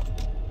here.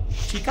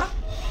 Chica?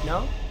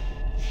 No?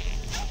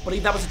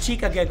 Believe that was a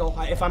Chica giggle,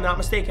 if I'm not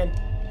mistaken.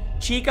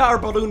 Chica or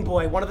Balloon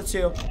Boy, one of the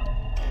two.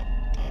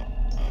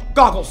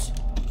 Goggles.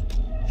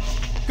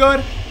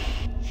 Good.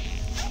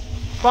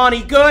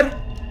 Bonnie, good.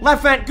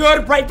 Left vent,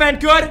 good. Right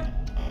vent, good.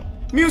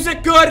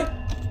 Music, good.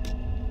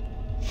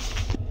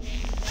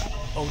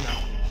 Oh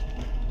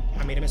no.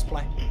 I made a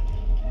misplay.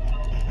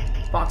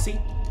 Foxy.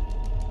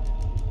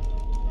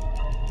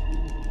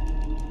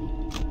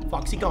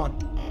 Foxy gone.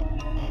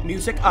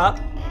 Music up.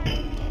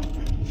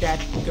 Dead.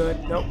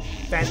 Good. Nope.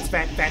 Vent.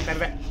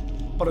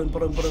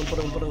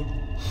 Balloon.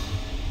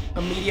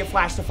 Immediate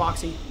flash to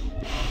Foxy.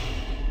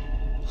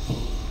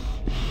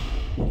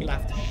 He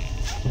left.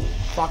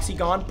 Foxy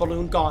gone.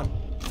 Balloon gone.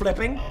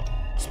 Flipping.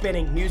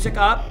 Spinning. Music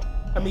up.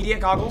 Immediate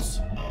goggles.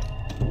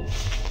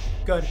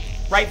 Good.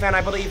 Right vent,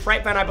 I believe.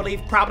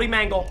 Probably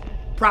Mangle.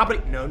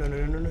 Probably. No.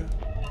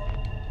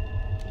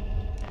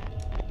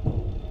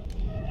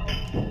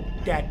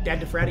 Dead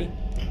to Freddy.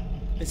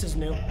 This is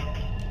new.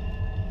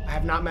 I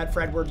have not met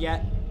Fredward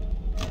yet.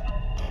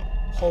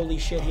 Holy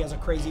shit, he has a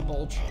crazy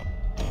bulge.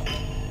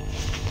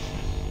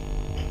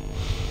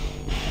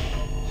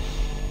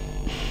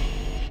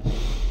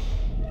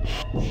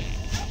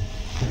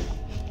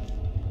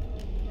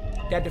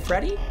 Dead to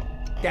Freddy?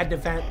 Dead to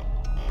vent.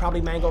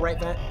 Probably Mango right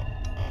vent.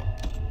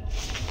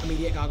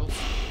 Immediate goggles.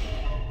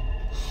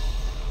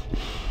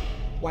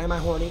 Why am I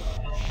horny?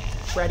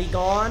 Freddy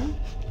gone.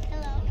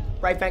 Hello.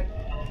 Right back.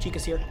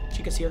 Chica's here.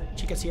 Chica's here.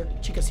 Chica's here.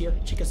 Chica's here.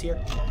 Chica's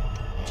here.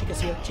 Chica's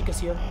here. Chica's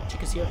here.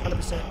 Chica's here.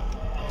 100%.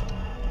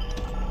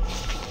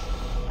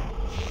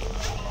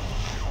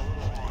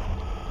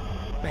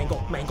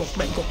 Mangle. Mangle.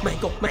 Mangle.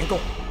 Mangle. Mangle.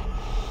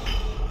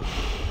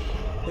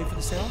 Wait for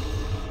the sound.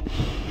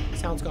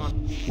 Sound's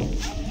gone.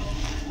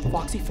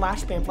 Foxy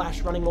flash. Spam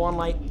flash. Running low on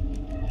light.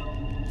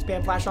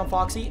 Spam flash on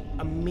Foxy.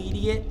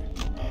 Immediate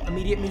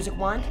music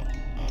wind.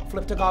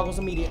 Flip to goggles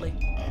immediately.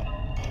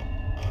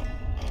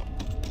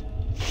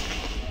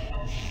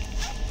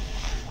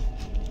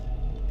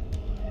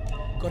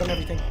 Good on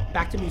everything.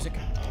 Back to music.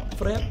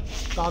 Flip.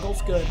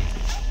 Goggles. Good.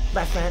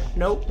 Left vent.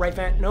 Nope. Right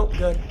vent. Nope.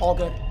 Good. All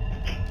good.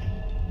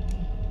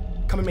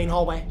 Coming main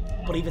hallway.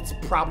 Believe it's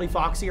probably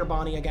Foxy or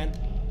Bonnie again.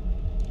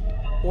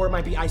 Or it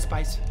might be Ice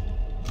Spice.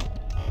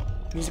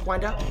 Music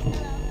wind up.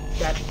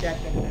 Dead.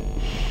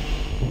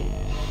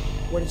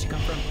 Where did she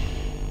come from?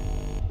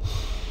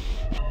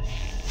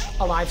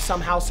 Alive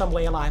somehow, some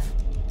way alive.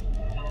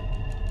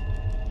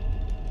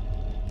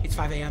 It's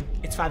 5 a.m.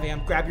 It's 5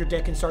 a.m. Grab your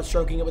dick and start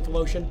stroking it with the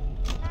lotion.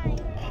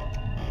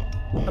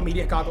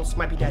 Immediate goggles.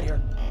 Might be dead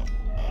here.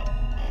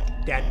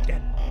 Dead.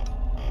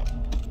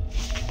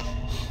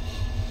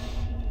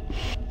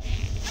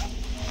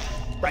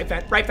 Right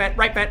vent.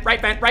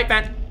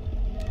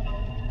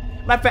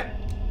 Left vent.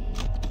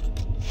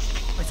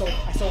 I sold.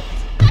 I sold!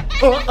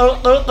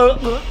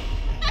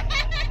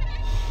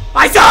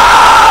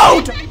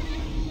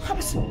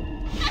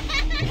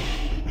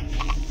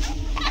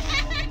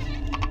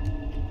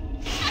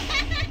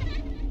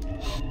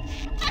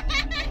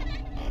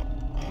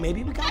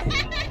 Maybe we got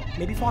it.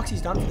 Maybe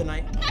Foxy's done for the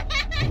night.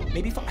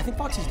 I think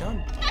Foxy's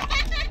done.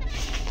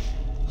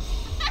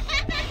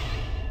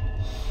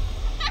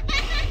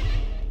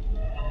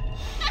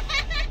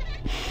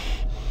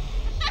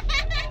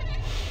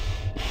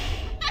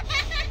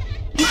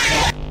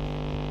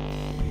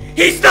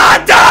 He's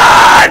not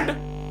done!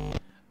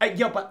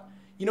 Yo, but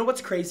you know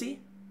what's crazy?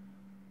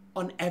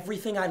 On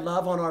everything I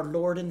love on our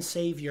Lord and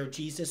Savior,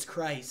 Jesus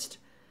Christ,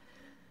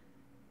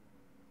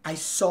 I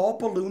saw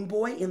Balloon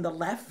Boy in the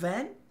left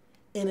vent,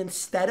 and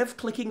instead of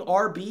clicking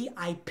RB,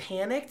 I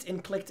panicked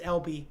and clicked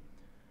LB.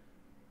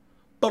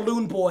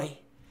 Balloon Boy,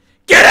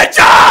 get a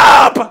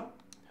job!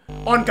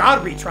 On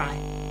God, retry.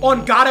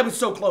 On God, I was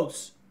so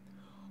close.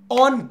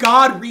 On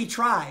God,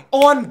 retry.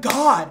 On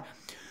God.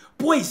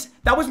 Boys,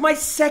 that was my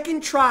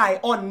second try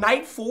on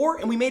night 4,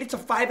 and we made it to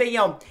 5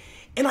 a.m.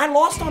 And I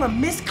lost on a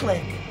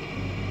misclick.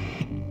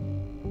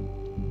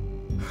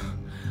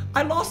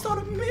 I lost on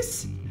a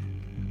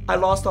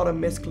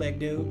misclick,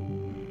 dude.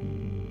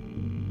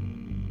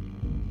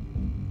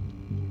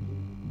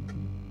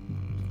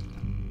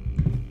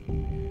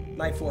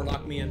 Night 4,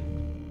 lock me in.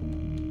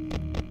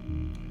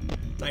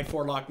 Night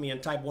 4, lock me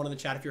in. Type 1 in the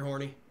chat if you're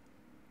horny.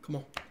 Come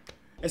on.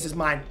 This is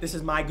mine. This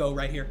is my go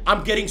right here.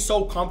 I'm getting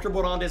so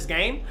comfortable on this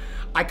game.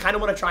 I kind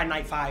of want to try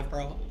night 5,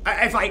 bro.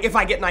 If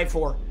I get night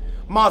 4.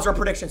 Mods or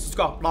predictions. Let's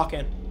go. Lock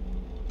in.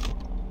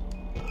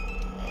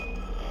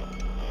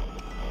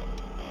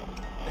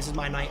 This is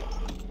my night.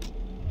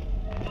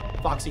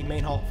 Foxy,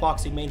 main hall.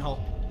 Foxy, main hall.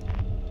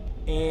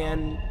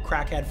 And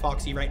crackhead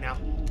Foxy right now.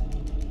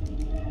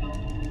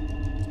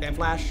 Spam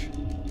flash.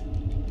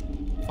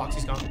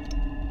 Foxy's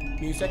gone.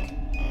 Music.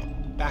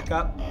 Back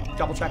up.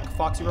 Double check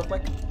Foxy real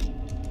quick.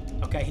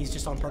 Okay, he's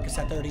just on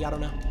Percocet 30. I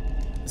don't know.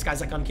 This guy's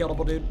like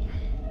unkillable, dude.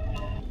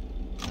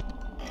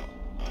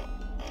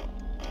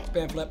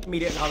 Spam flip.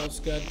 Immediate goggles.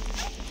 Good.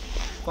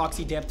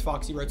 Foxy dipped.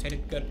 Foxy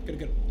rotated.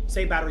 Good.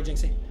 Save battery,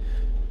 Jynxzi.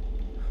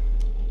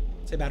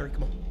 Save battery.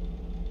 Come on.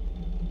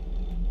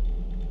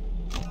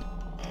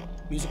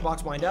 Music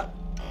box wind up.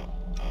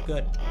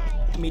 Good.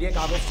 Immediate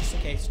goggles just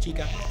in case.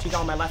 Chica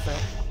on my left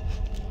vent.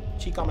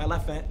 Chica on my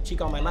left vent.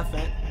 Chica on my left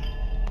vent.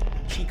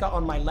 Chica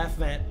on my left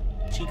vent.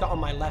 Chica on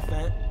my left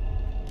vent.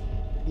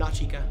 Not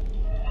Chica.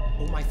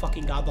 Oh my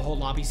fucking god, the whole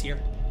lobby's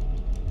here.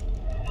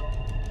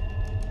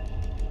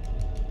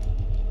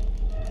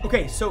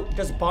 Okay, so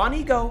does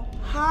Bonnie go,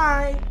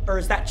 hi? Or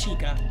is that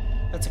Chica?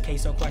 That's a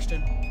queso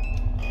question.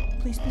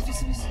 Please.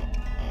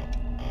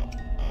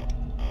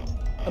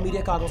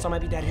 Immediate goggles, I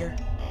might be dead here.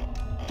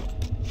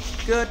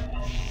 Good.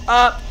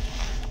 Up.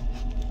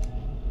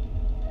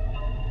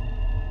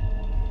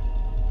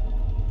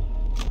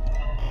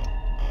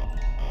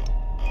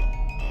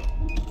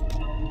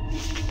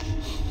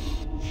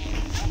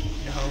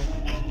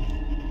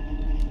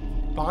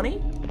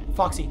 Bonnie?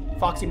 Foxy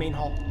main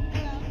hall.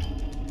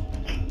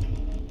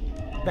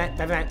 Vent,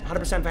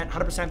 100% vent,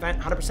 100% vent,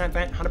 100%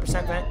 vent,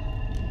 100% vent.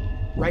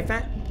 Right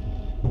vent?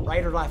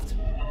 Right or left?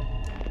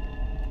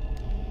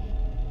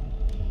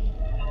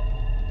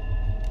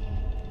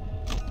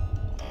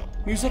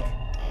 Music?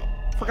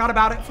 Forgot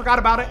about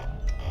it.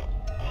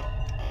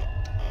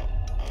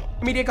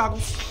 Immediate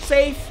goggles.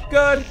 Safe,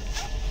 good.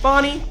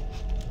 Bonnie?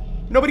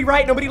 Nobody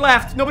right, nobody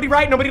left.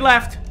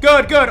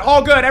 Good,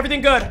 all good,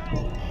 everything good.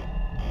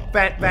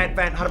 Vent,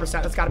 100%.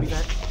 That's gotta be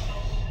vent.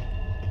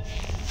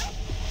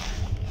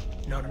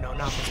 No,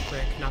 not this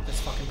prick. Not this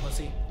fucking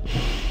pussy.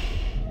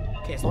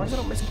 Okay, as long as I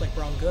don't misclick,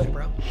 bro, I'm good,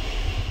 bro.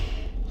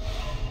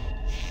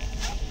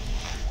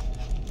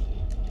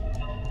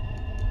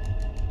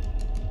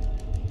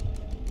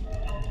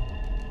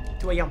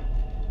 Two a.m.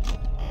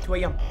 2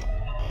 a.m.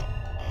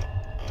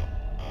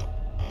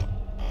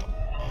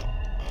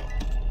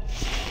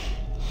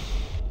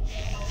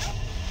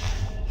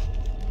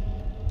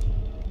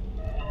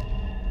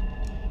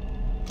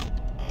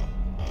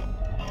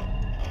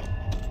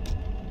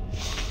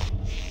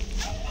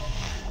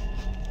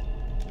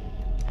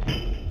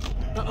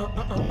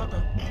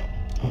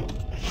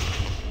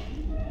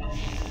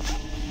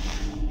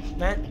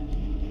 Vent.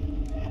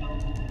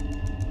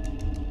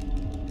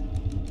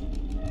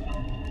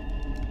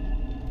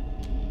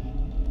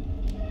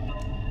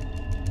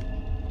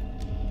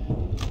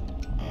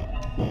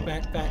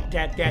 Vent.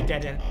 Dead.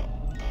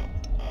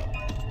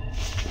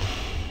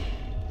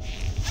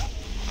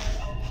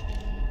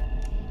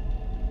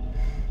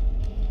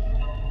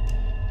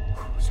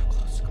 So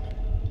close. Come on.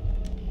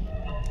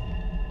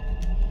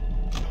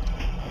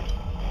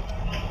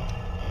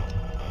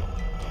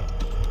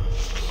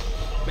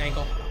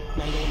 Mangle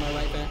in my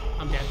right vent.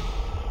 I'm dead.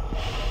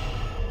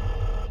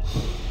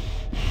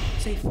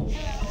 Safe.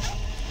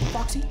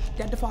 Foxy.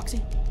 Dead to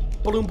Foxy.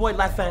 Balloon boy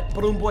left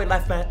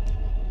vent.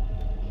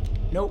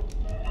 Nope.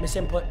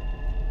 Misinput.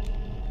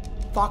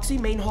 Foxy,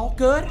 main hall.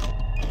 Good.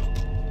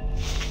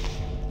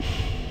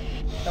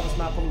 That was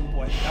not balloon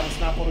boy. That was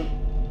not balloon.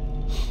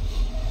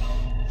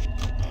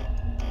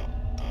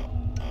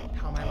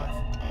 How am I alive?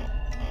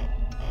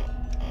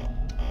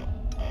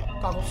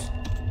 Goggles.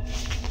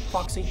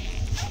 Foxy.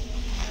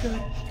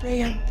 Good. 3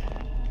 a.m.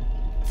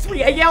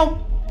 3 a.m.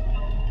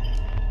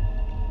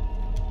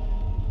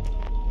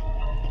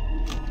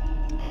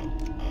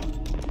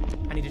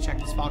 I need to check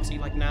this Foxy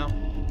like now.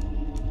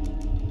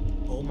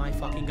 Oh my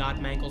fucking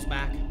god, Mangle's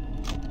back.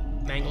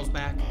 Mangle's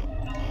back.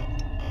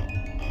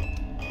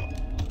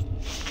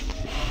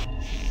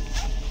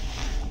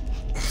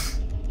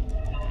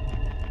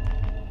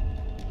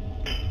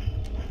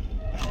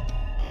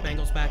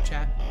 Mangle's back,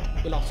 chat.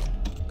 We lost.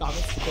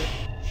 Goggles, good.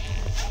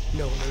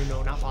 No,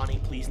 not Bonnie.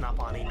 Please, not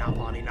Bonnie.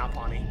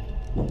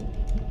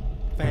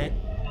 Vent.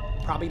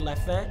 Probably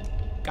left vent.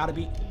 Gotta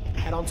be.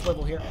 Head on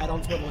swivel here.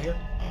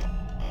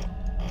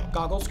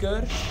 Goggles,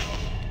 good.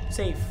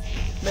 Safe.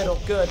 Middle,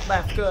 good.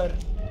 Left, good.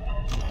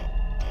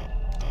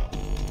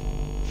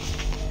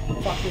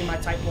 Fuck me, my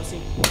tight pussy.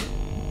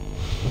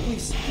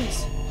 Please.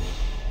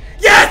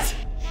 Yes!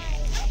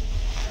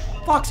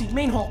 Foxy,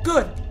 main hall,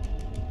 good.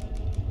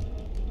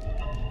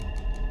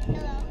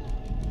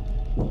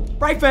 Hello.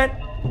 Right vent.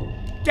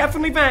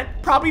 Definitely vent.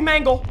 Probably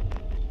Mangle.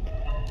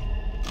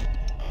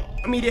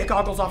 Immediate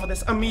goggles off of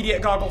this.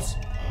 Immediate goggles.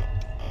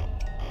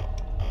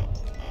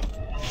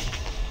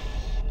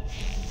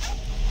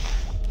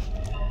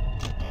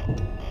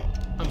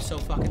 I'm so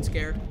fucking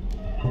scared.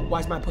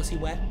 Why's my pussy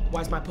wet?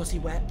 We're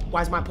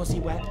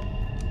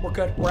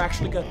good. We're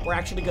actually good,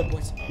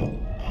 boys.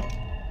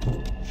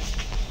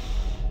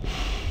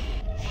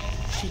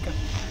 Chica.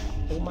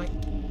 Oh my.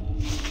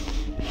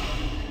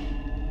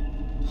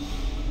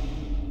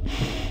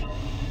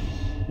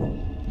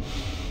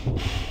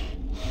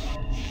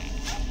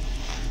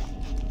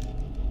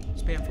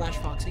 Spam flash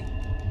Foxy.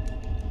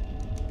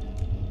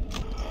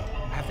 I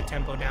have the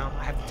tempo down.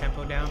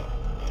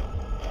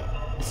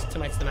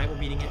 Tonight's the night we're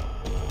beating it.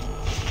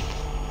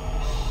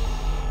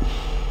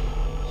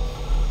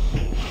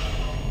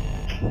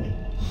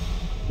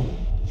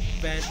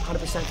 Vent,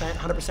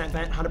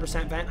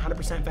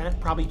 100% vent.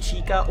 Probably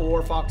Chica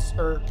or Fox,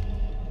 or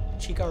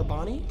Chica or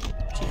Bonnie?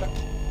 Chica.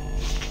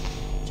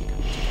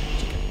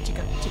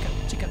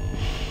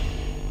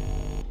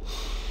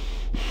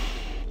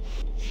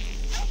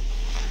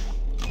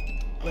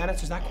 Well, that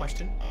answers that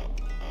question.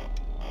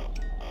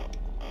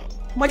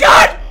 Oh my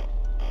god!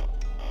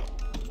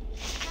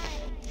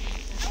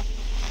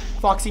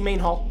 Foxy main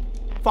hall.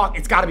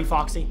 It's gotta be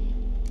Foxy.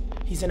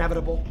 He's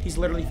inevitable. He's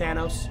literally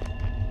Thanos.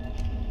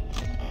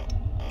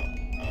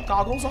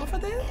 Goggles off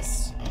of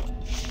this?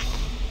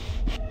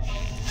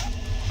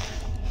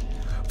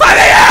 5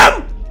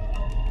 a.m!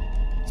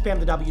 Spam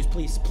the W's,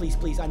 please.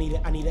 I need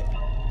it.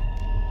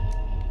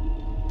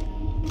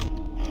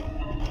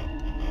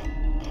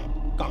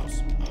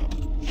 Goggles.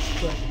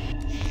 Good.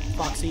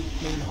 Foxy,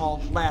 main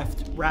hall,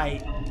 left,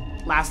 right.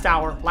 Last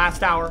hour.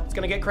 It's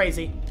gonna get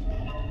crazy.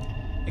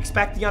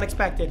 Expect the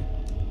unexpected.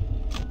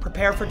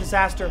 Prepare for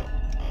disaster.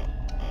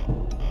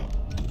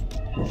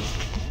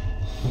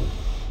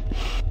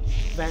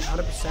 Vent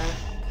 100%.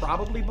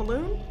 Probably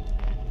balloon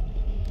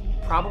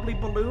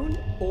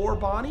or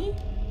Bonnie.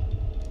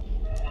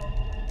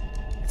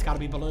 It's gotta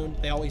be balloon.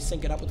 They always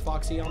sync it up with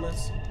Foxy on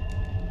this.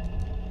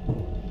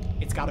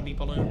 It's gotta be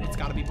balloon.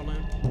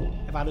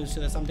 If I lose to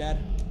this, I'm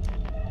dead.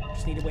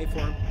 Just need to wait for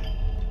him.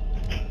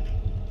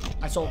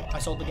 I sold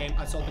the game.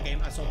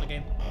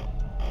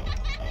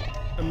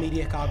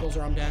 Immediate goggles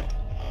or I'm dead.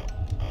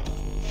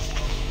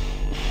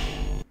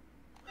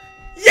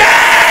 Yes!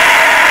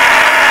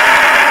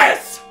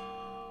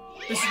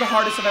 This is the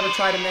hardest I've ever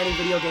tried in any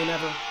video game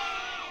ever.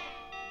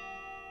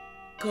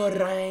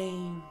 Good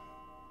rain.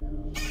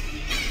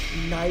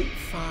 Night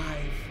 5.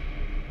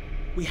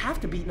 We have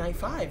to beat Night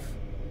 5.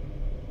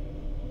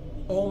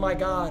 Oh my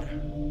god.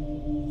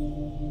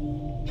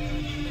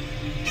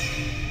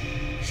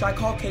 Should I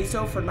call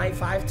Queso for Night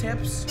 5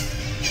 tips?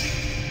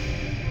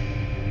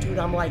 Dude,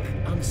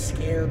 I'm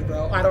scared,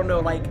 bro. I don't know,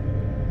 like...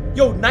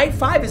 Yo, Night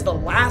 5 is the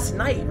last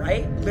night,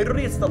 right?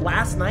 Literally, it's the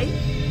last night?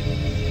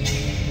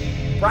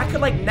 Bro, I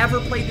could, like, never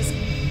play this...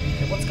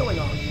 Okay, what's going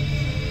on?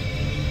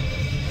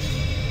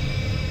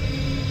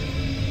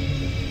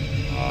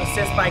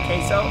 Assist by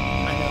Queso?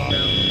 I know,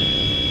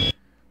 bro.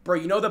 Bro,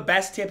 you know the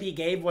best tip he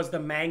gave was the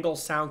mangle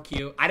sound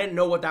cue. I didn't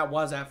know what that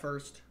was at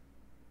first.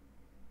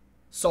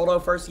 Solo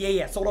first?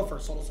 Yeah, solo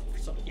first. Solo.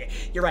 Yeah,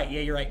 you're right.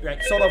 Yeah, you're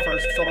right. Solo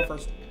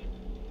first.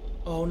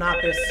 Oh,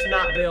 not this.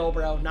 Not Bill,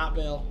 bro. Not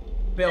Bill.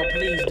 Bill,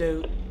 please,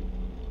 dude.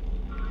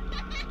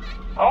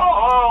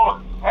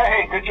 Oh,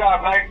 hey, good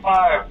job, Night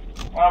 5.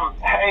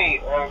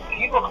 Hey,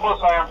 keep a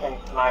close eye on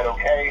things tonight,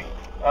 okay?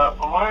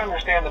 From what I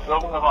understand, the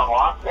building is on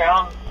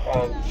lockdown,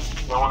 and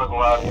no one is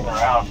allowed in or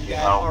out, you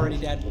know. Already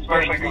dead.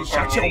 Especially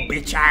Shut your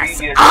bitch ass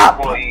previous up!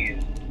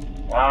 employees.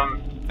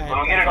 When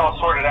we get it all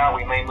sorted out,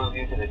 we may move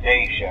you to the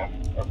day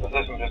shift. The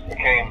position just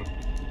became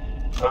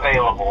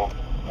available.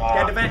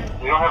 Dead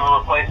event. We don't have a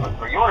replacement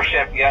for your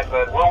shift yet,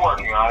 but we're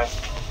working on it.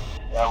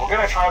 We're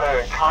going to try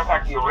to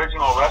contact the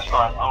original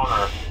restaurant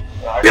owner.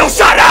 Bill,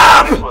 shut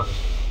up! It was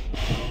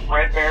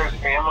Red Bear's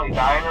Family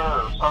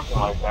Diner or something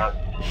like that.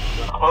 It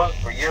was closed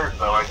for years,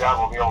 though. I doubt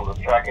we'll be able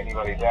to track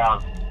anybody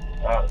down.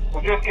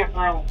 So just get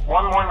through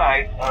one more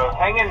night.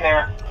 Hang in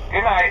there.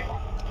 Good night.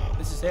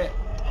 This is it.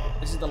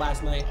 This is the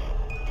last night.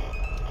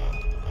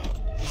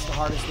 This is the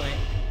hardest night.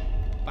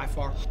 By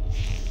far.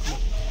 Come on.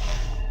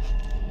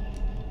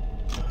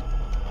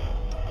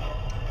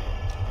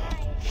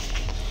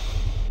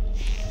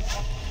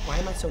 Why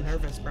am I so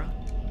nervous, bro?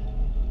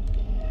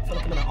 I feel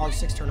like I'm in an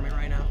R6 tournament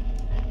right now.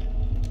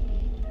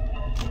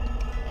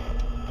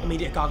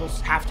 Immediate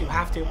goggles. Have to.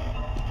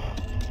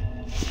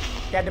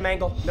 Dead to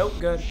mangle. Nope,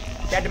 good.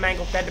 Dead to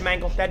mangle. I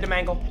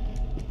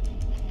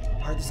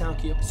heard the sound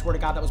cue. I swear to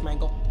God, that was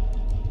mangle.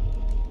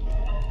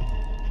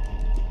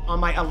 On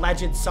my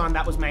alleged son,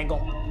 that was mangle.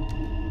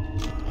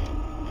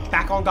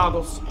 Back on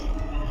goggles.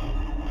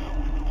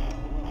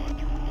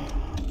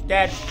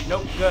 Dead.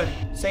 Nope, good.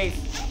 Safe.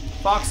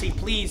 Foxy,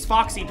 please,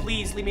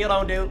 leave me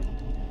alone, dude.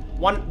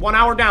 One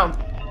hour down.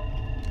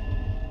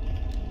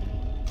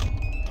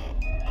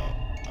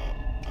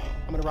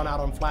 I'm gonna run out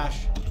on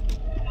flash.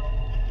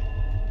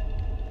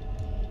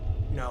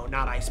 No,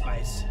 not Ice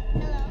Spice.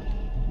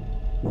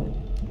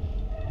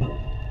 Hello.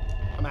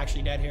 I'm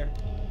actually dead here.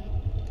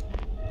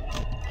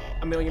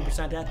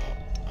 1,000,000% dead.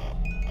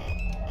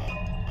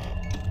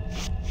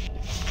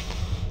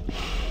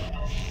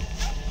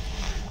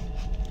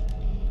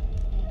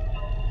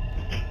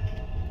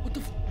 What the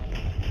f...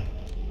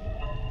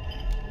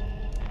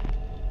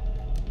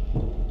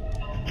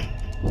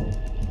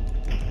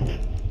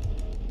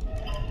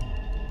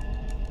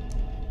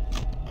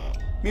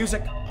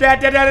 Music.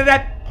 Dead.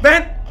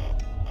 Vent!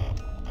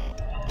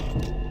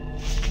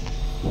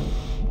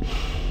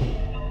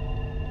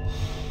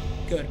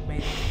 Good,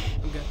 maybe.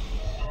 I'm good.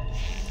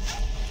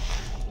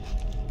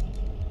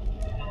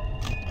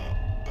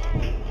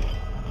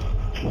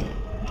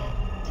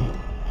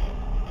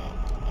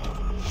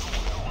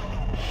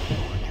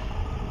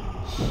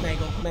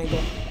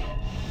 Mangle.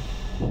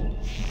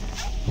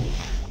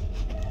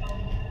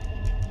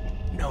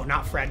 No,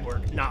 not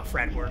Fredward.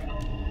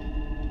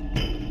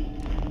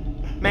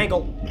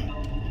 Mangle.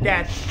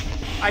 Dead.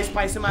 Ice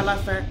Spice in my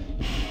left vent.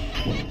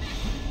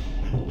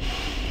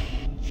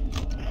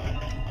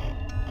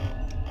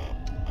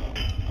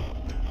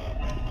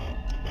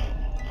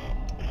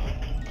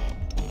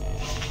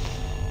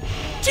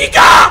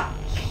 Chica!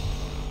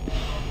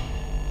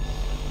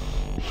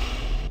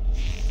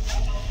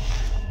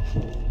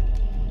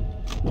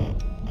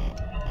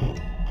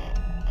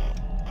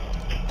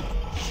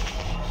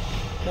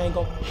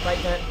 Mangle. Right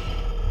vent.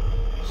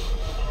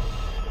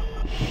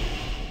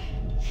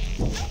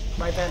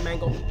 Right vent,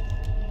 mangle.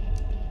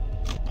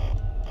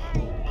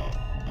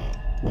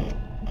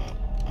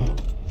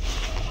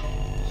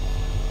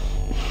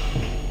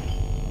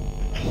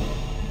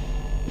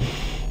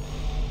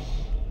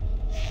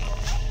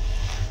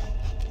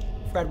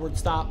 Fredward,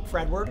 stop.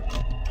 Fredward.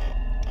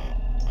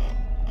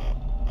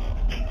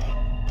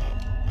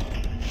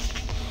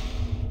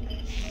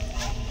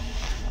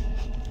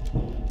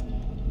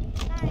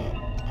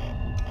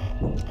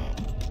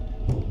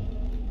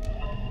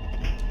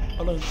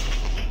 Balloon.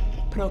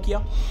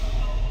 Pinocchio.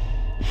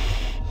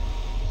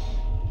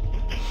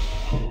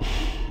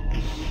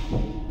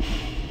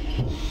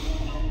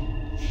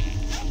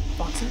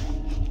 Foxy.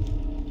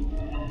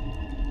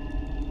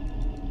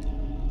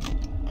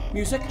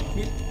 Music.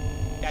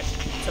 Dead.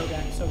 So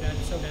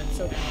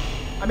dead.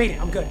 I made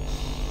it. I'm good.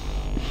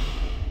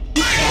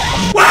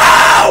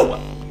 Wow!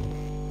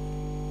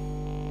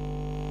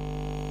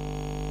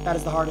 That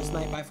is the hardest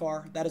night by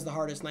far. That is the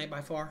hardest night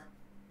by far.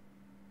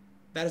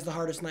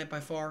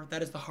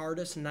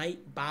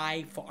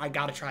 I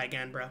gotta try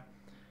again, bro.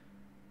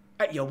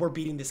 Yo, we're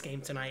beating this game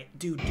tonight.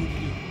 Dude.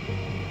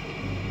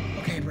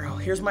 Okay, bro.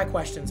 Here's my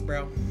questions,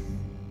 bro.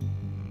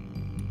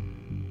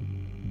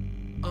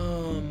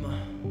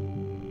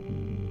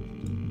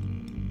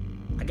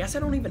 I guess I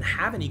don't even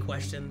have any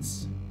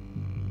questions.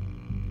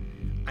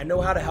 I know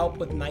how to help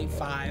with night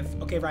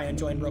 5. Okay, Ryan,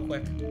 join real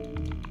quick.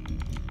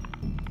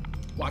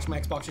 Watch, my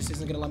Xbox just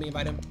isn't gonna let me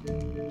invite him.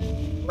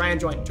 Ryan,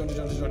 join.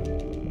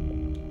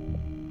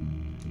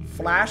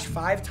 Flash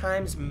 5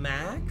 times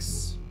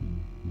max?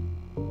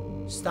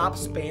 Stop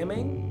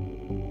spamming?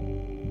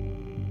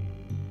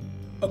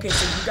 Okay,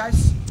 so you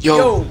guys...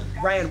 Yo,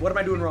 Ryan, what am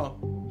I doing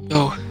wrong?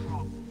 Yo.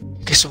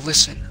 Okay, so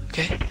listen,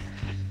 okay?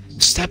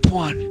 Step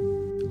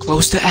 1,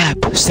 close the app.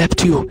 Step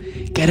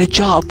 2, get a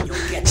job.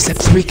 Step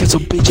 3, get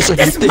some bitches on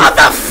This your dick.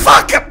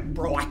 motherfucker!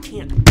 Bro, I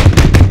can't...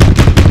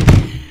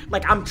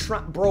 Like, I'm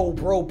trying... Bro,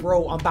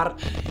 I'm about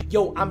to...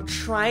 Yo, I'm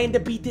trying to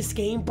beat this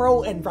game,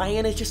 bro, and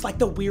Ryan is just like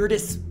the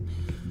weirdest...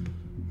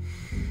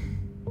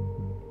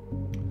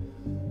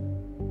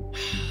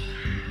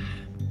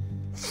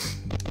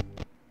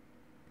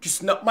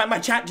 Just no... My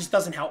chat just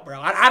doesn't help, bro.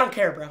 I don't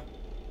care, bro.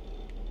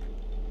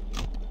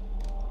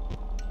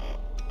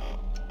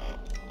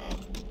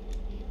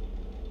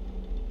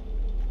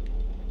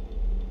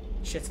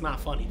 Shit's not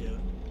funny, dude.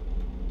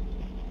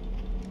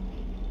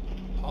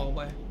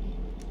 Hallway.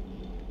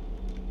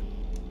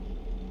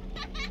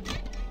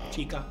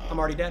 Chica, I'm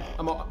already dead.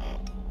 I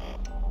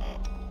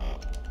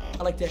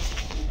like dick.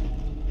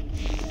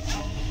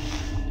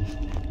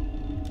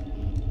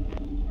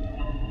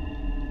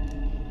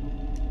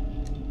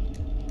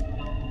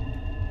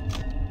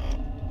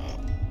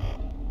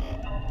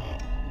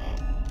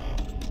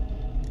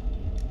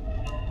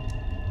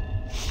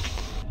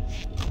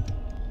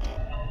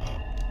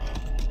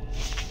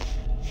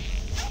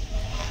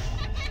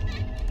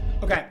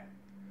 Okay.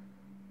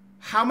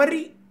 How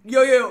many...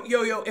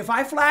 Yo, if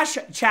I flash...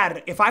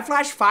 Chad, if I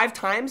flash 5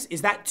 times,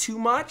 is that too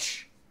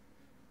much?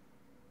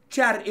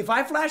 Chad, if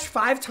I flash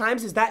 5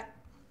 times, is that...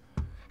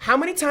 How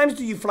many times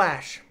do you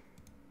flash?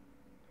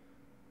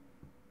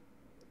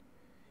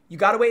 You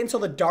gotta wait until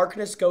the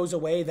darkness goes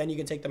away, then you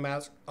can take the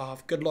mask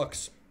off. Good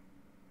looks.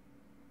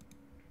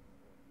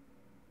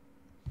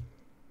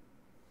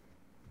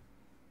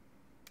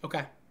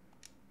 Okay.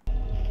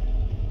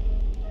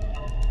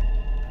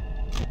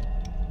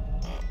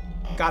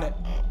 Got it.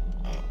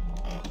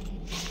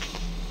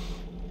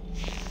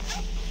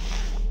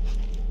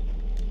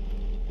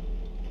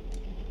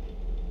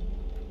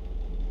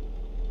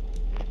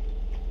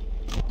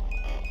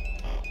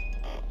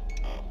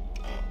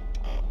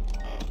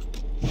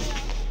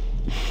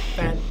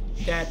 Fan,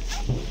 dead.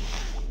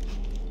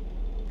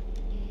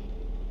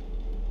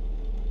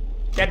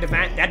 Dead to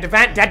vent, dead to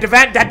vent, dead to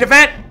vent, dead to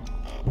vent!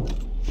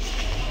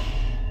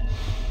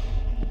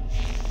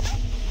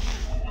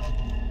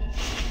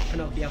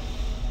 Pinocchio.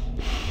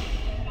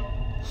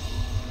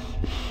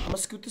 I'm gonna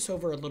scoot this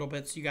over a little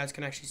bit so you guys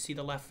can actually see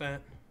the left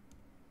vent.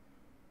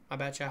 My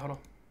bad, chat. Hold on.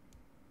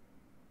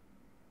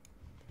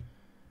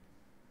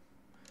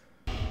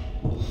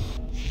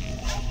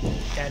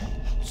 Dead.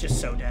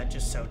 Just so dead.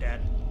 Just so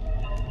dead.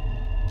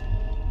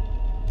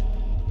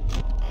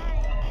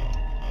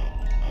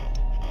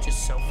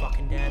 Just so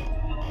fucking dead.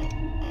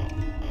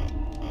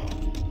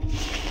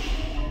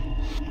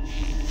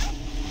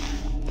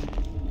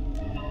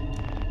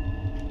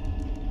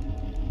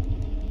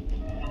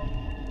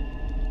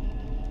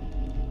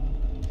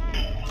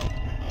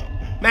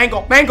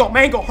 Mangle, mangle,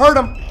 mangle, hurt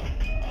him!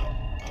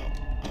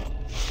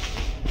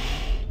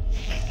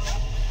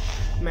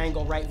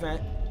 Mangle, right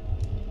vent.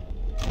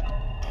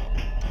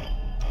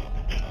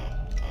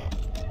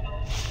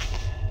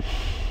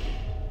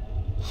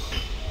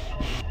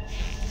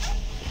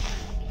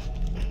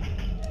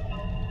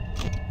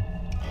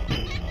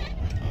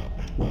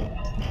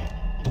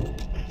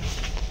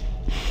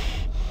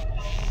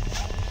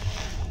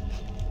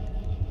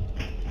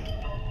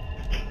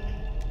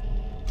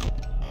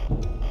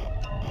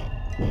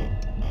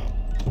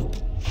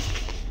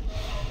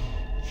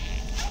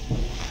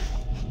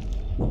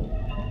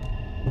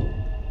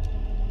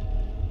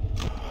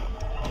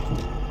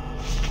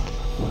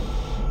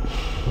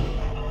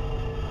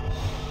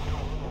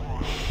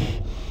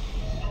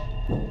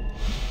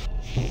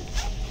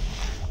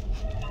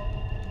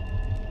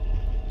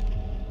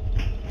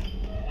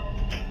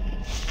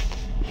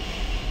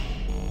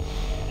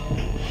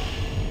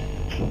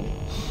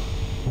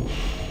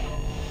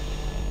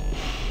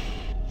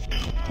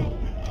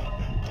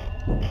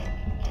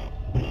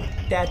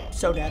 Dead.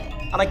 So dead.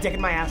 I like dick in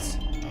my ass.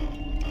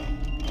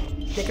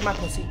 Dick in my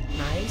pussy.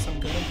 Nice. I'm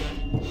good. I'm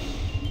good.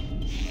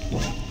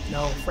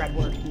 No, Fred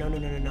word. No, no,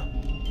 no, no, no.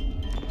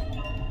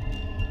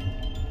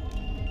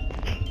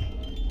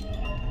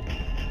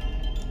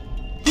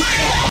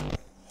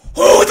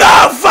 Who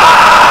the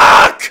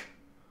fuck?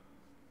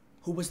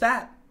 Who was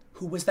that?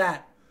 Who was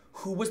that?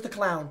 Who was the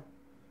clown?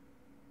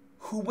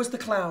 Who was the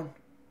clown?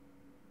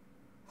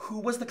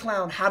 Who was the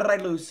clown? How did I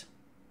lose?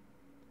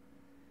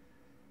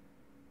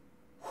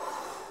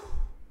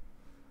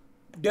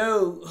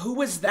 Dude, who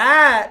was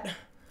that?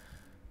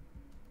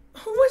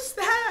 Who was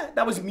that?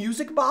 that? That was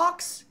music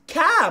box?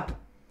 Cap.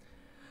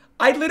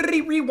 I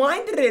literally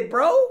rewinded it,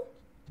 bro.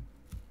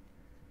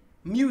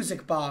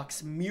 Music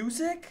box.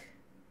 Music?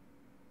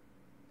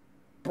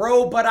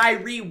 Bro, but I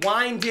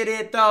rewinded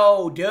it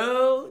though,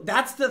 dude.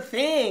 That's the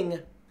thing.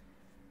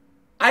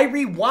 I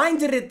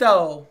rewinded it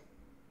though.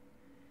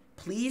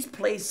 Please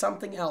play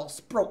something else.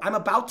 Bro, I'm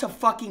about to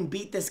fucking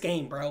beat this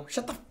game, bro.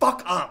 Shut the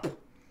fuck up.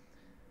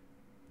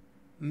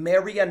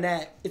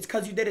 Marionette. It's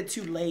because you did it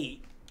too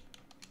late.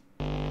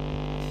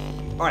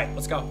 Alright,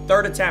 let's go.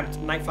 Third attempt,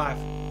 night 5.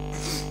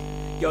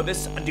 Yo,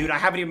 this, dude, I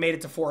haven't even made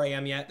it to 4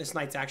 a.m. yet. This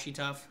night's actually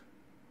tough.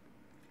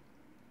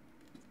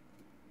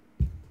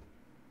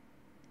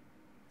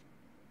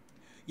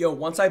 Yo,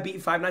 once I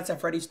beat Five Nights at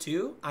Freddy's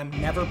 2, I'm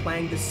never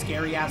playing this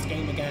scary ass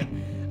game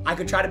again. I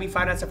could try to beat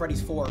Five Nights at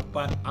Freddy's 4,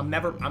 but I'm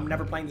never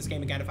playing this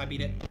game again if I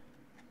beat it.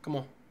 Come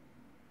on.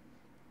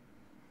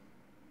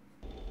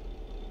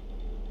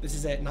 This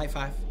is it, night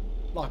 5.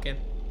 Lock in.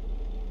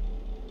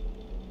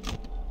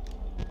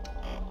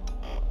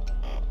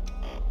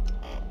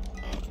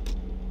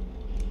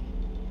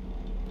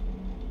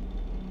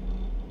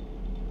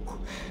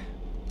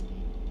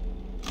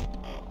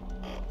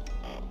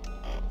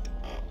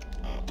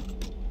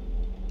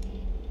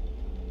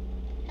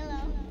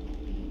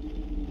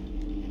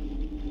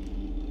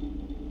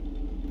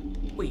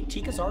 Wait,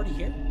 Chica's already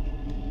here?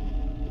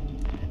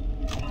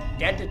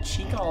 Dead to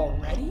Chica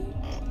already?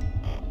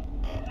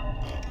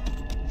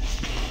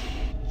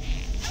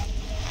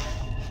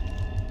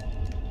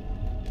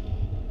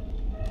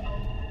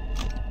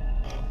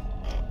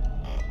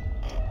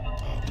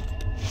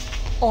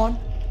 On.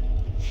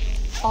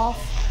 Off.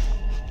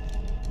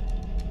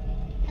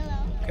 Hello.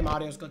 Okay, my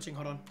audio's glitching.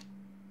 Hold on.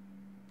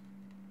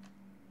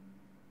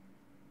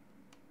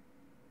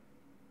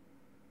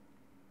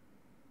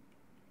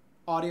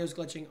 Audio's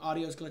glitching.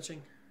 Audio's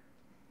glitching.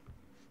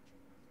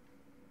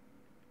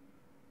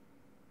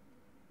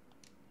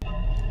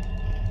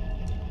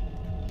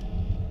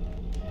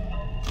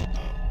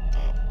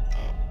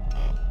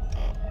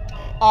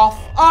 Off.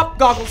 Up.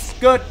 Goggles.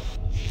 Good.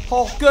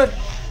 Hole. Good.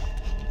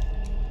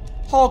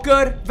 Hole.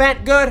 Good.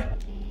 Vent. Good.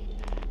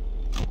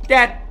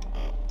 Dead.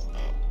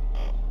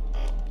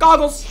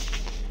 Goggles.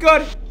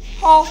 Good.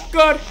 Hole.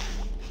 Good.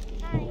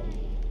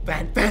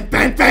 Vent. Vent.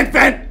 Vent. Vent.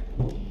 Vent.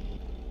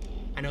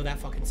 I know that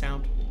fucking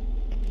sound.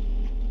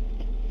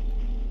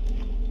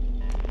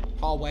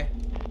 Hallway.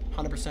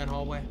 100%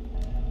 hallway.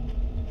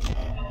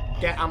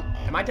 Yeah,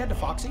 am I dead to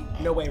Foxy?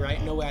 No way, right?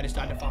 No way I just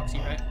died to Foxy,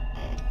 right?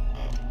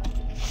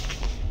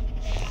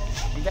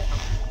 I'm dead.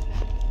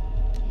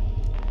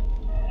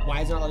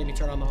 Why is it not letting me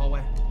turn on the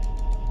hallway?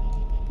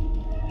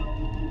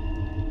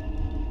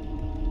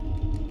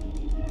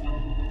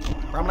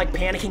 Bro, I'm like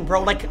panicking,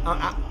 bro. Like,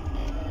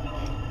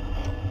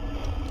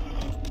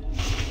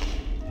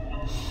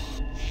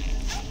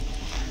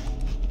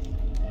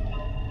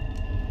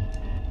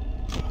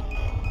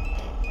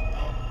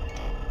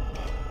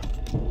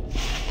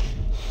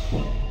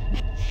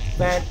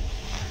 Vent.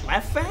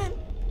 Left vent?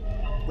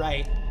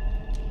 Right.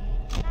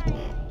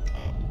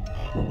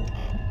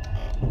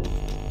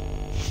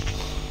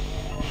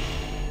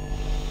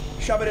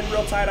 Shove it in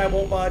real tight, I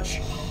won't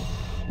budge.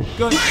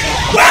 Good.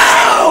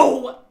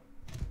 Wow!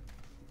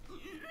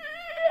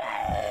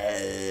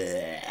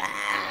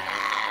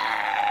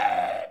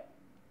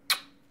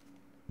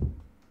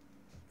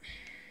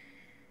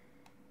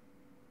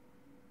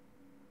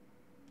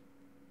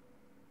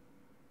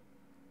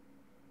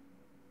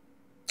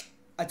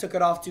 I took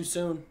it off too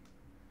soon.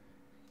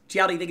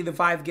 Gialdi, thank you the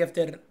 5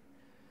 gifted.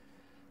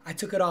 I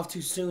took it off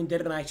too soon,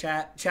 didn't I,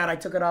 chat? Chat, I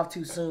took it off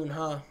too soon,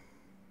 huh?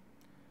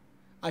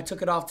 I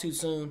took it off too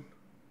soon.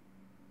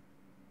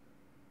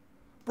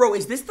 Bro,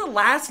 is this the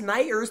last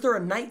night or is there a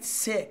night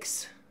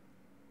 6?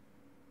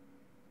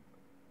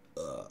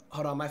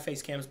 Hold on, my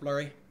face cam's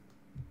blurry.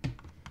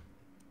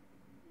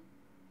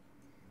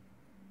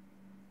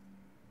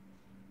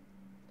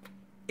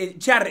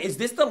 Chat, is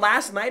this the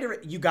last night or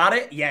you got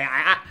it?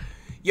 Yeah,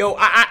 Yo,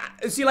 I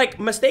see, like,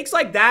 mistakes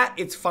like that,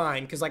 it's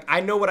fine. Because, like, I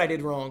know what I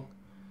did wrong.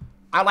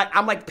 I'm,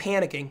 like,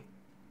 panicking.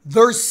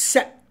 There's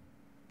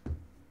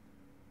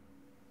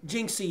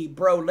Jynxzi,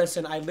 bro,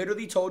 listen. I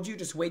literally told you,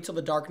 just wait till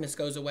the darkness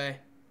goes away.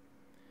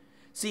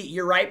 See,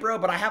 you're right, bro.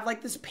 But I have,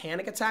 like, this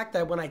panic attack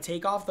that when I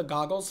take off the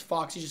goggles,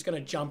 Foxy's just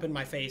going to jump in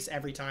my face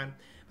every time.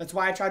 That's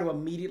why I try to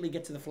immediately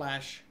get to the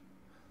flash.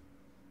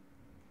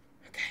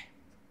 Okay.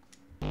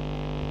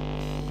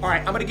 All right,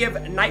 I'm going to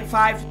give night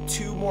 5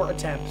 2 more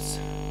attempts.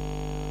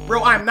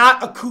 Bro, I'm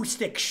not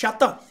acoustic. Shut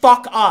the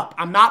fuck up.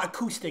 I'm not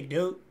acoustic,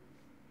 dude.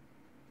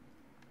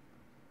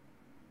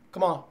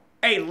 Come on.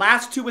 Hey,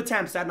 last 2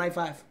 attempts at night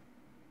 5.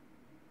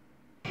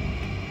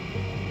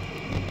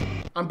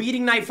 I'm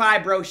beating night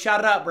 5, bro. Shut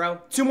it up, bro.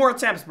 2 more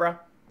attempts, bro.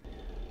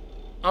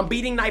 I'm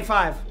beating night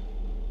 5.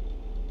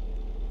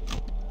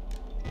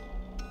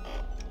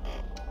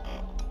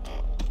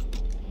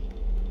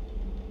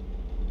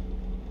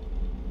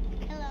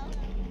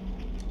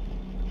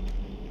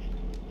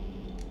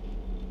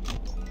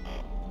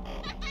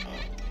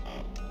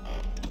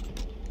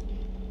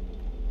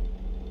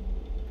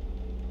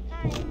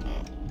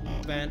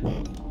 Van.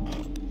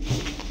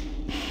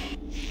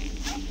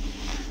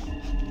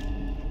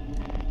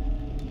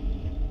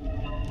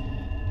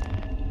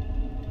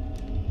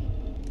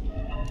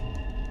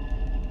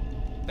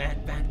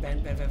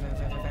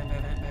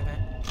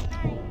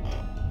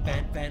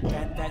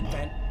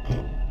 Van.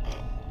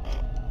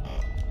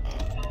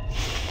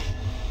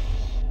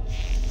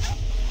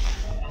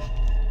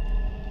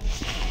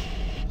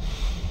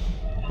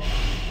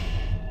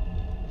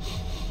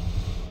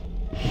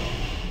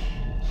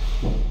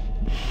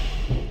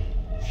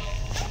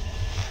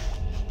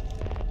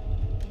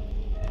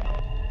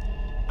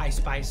 Ice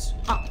Spice.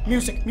 Ah,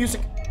 music.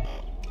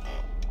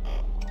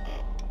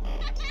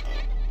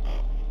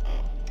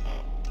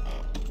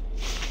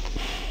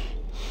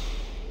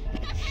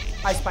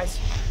 Ice Spice.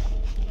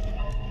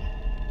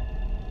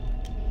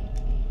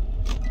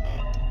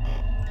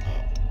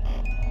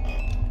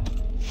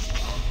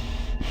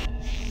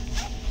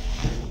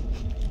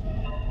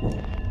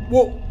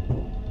 Whoa.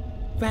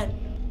 Van.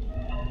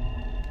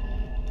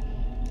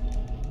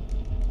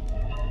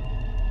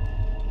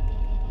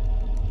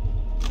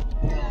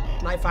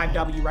 Night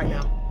 5W right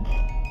now.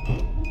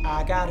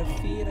 I got a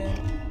feeling.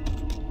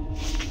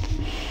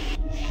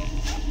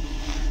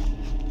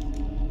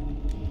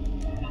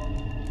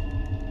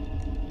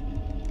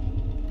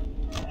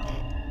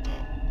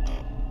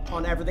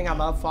 On everything I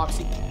love,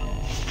 Foxy.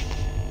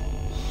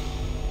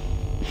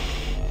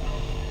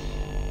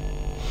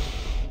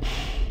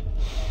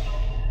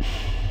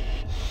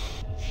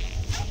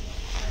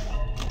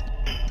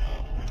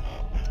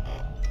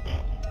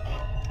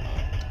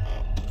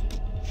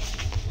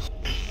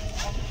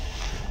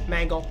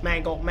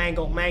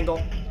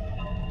 Mangle.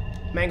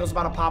 Mangle's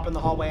about to pop in the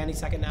hallway any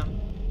second now.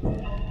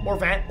 Or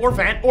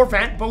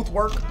Vant. Both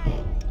work.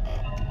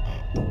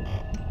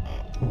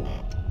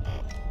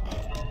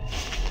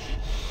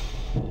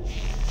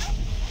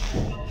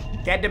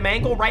 Dead to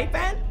Mangle, right,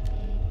 Vant?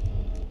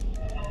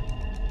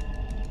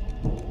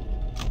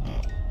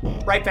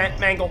 Right, Vant,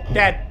 Mangle,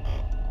 dead.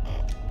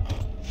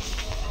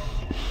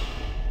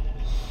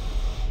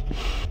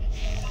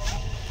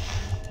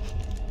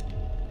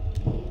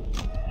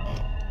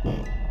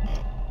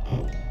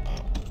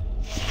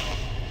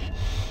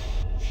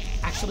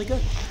 Actually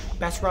good.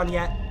 Best run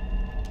yet.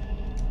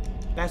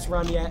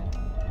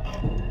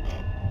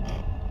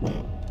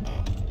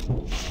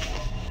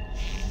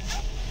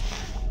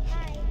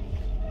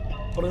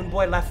 Balloon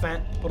Boy left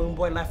vent.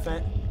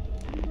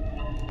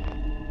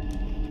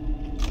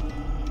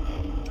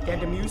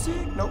 Dead to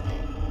music? Nope.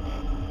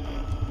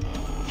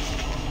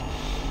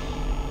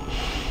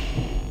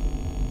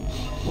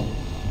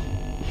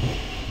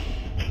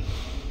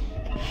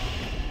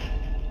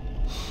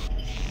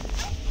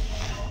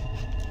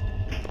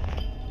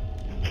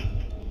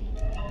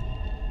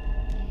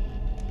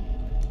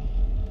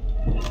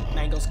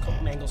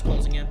 Mango's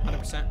closing in,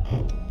 100%.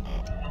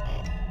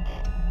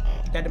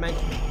 Dead to Mango.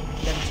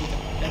 Dead to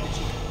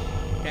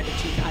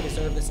Chica. I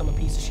deserve this. I'm a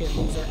piece of shit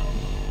loser.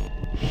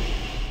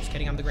 Just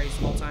kidding, I'm the greatest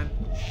of all time.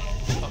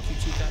 Fuck you,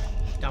 Chica.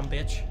 Dumb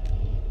bitch.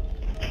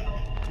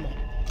 Come on.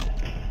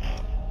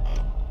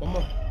 One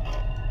more.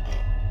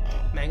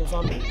 Mango's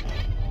on me.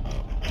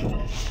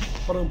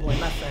 Balloon Boy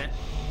left vent.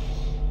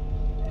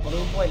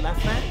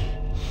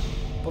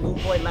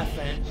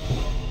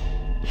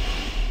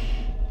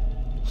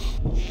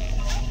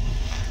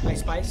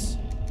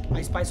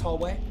 Ice Spice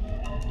hallway.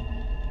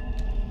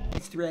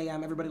 It's 3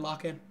 a.m. Everybody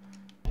lock in.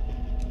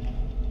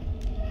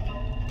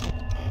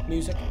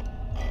 Music.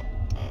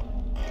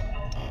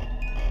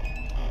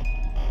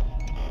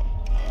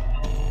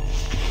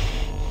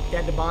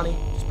 Dead to Bonnie.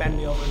 Just bend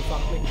me over and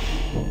fuck me.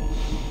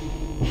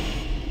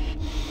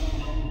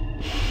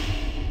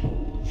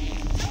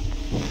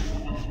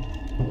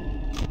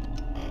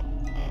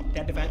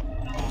 Dead to vent.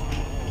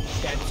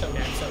 Dead. So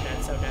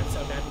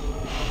dead.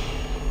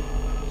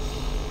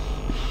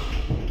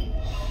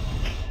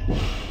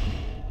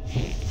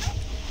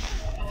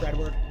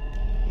 Fredward.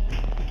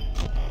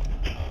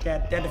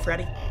 Dead to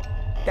Freddy.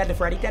 Dead to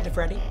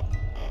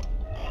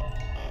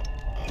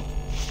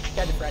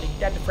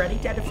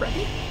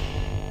Freddy.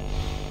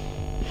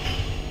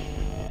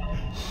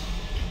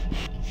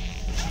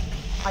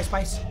 Ice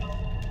Spice.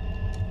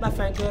 Left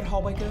vent good,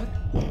 hallway good.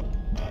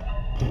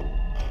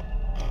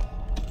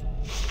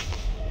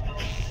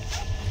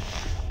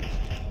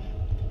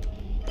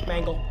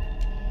 Mangle.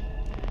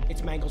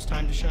 It's Mangle's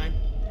time to shine.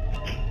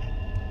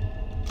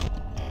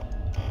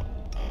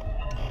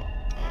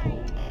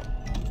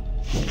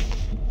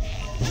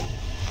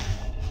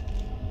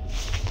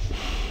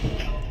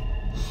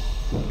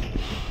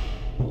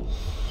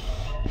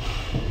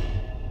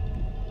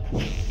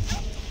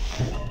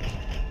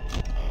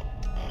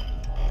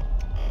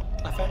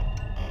 Left vent.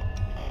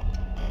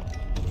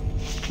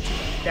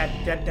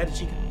 Dead to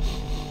Chica.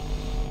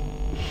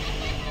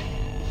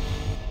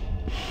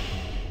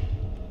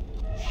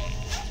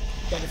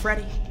 Dead to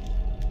Freddy.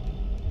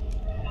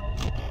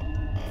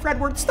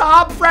 Fredward,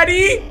 stop,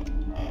 Freddy!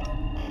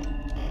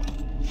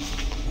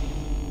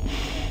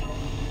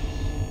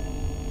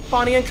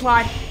 Bonnie and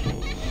Clyde.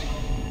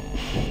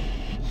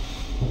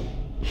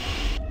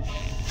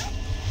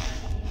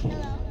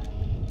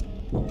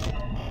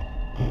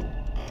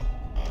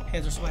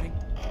 Hands are sweating.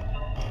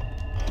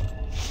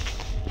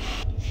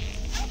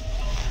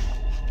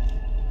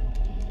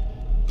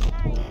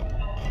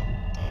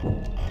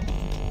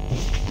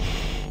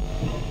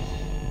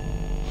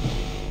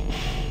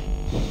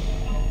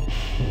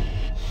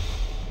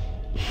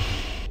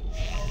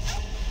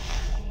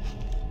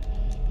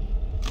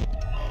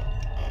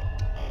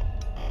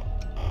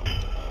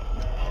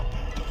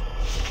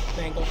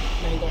 Mangle,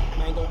 mangle,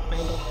 mangle,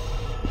 mangle.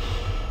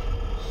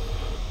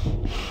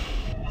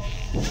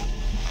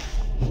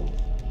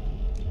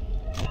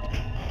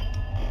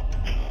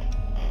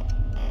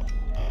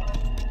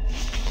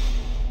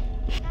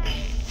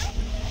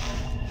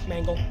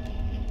 Mangle.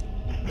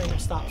 Mangle,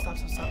 stop, stop,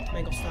 stop, stop.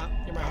 Mangle, stop.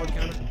 You're my hard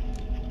counter.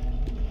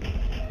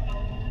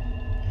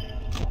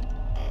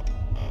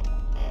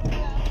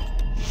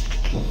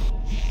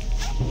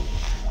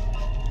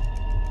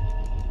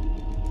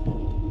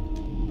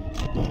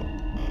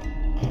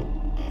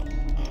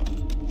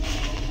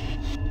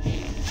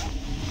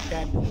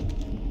 Dead.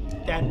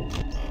 Dead.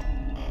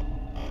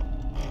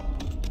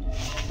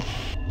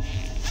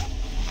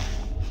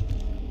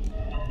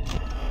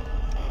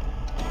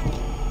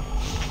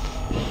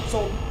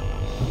 So.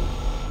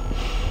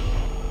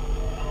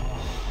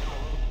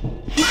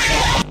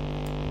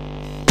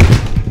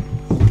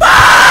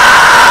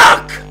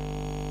 Fuck!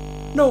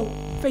 No,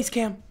 face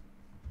cam.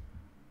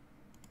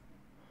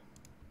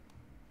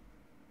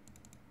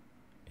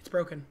 It's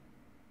broken.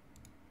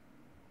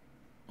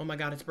 Oh my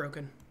god, it's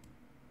broken.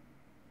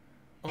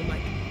 Oh my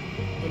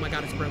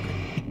god, it's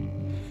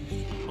broken.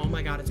 Oh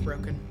my god, it's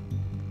broken.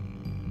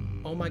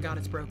 Oh my god,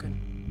 it's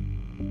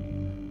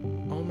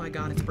broken. Oh my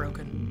god, it's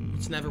broken.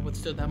 It's never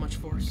withstood that much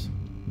force.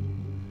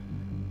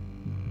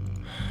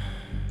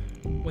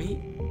 Wait.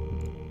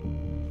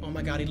 Oh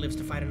my god, he lives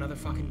to fight another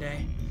fucking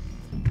day.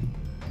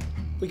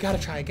 We gotta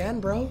try again,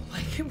 bro.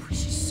 Like, it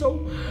was just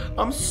so...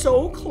 I'm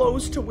so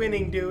close to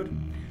winning, dude.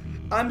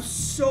 I'm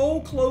so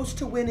close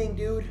to winning,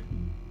 dude.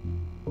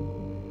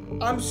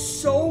 I'm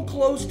so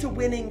close to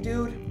winning,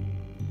 dude.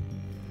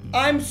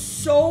 I'm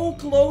so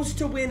close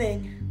to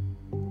winning.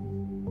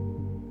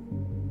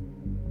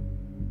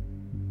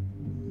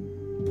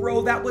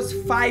 Bro, that was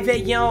 5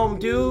 a.m.,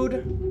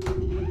 dude.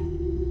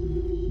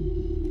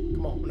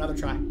 Come on, another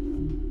try.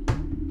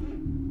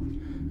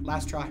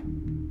 Last try.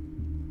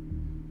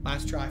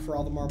 Last try for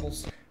all the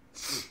marbles.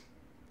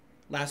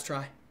 Last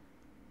try.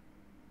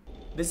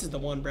 This is the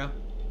one, bro.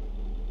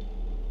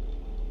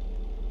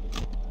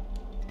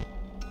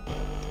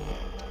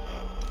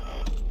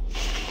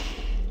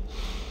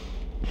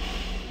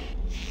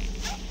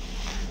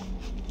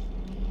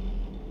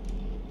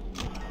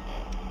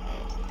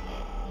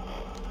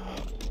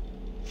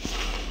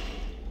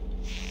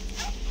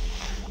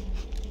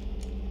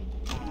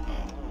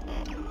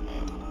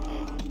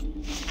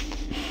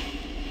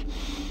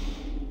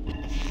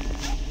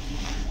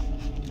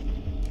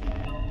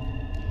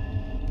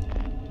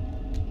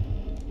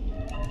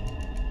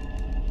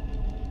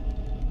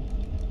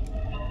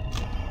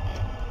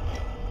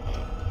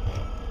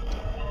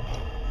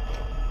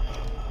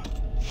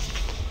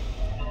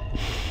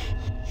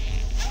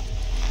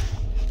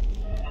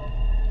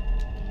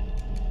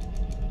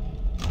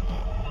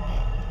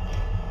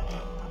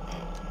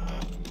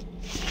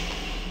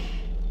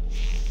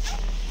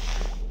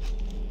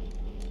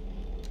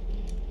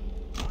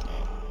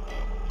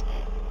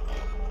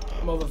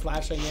 I'm over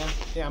flashing, yeah.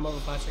 Yeah, I'm over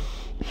flashing.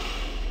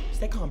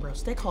 Stay calm, bro.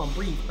 Stay calm.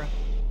 Breathe, bro.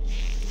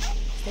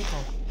 Stay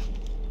calm.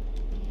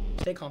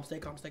 Stay calm, stay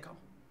calm, stay calm.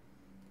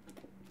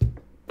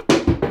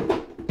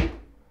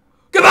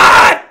 Come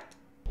on!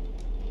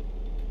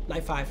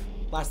 Night 5.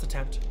 Last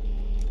attempt.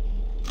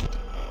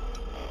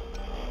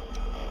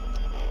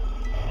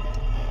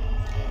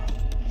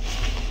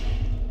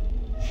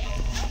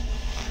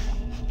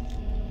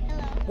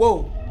 Hello.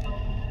 Whoa.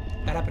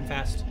 That happened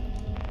fast.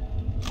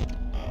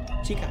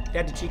 Chica.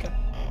 Dead to Chica.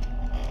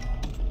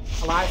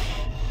 Alive.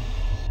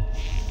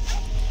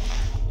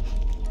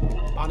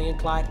 Bonnie and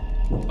Clyde.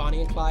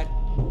 Bonnie and Clyde.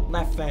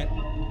 Left vent.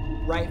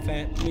 Right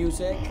vent.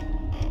 Music.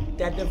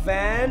 Dead to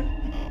Van.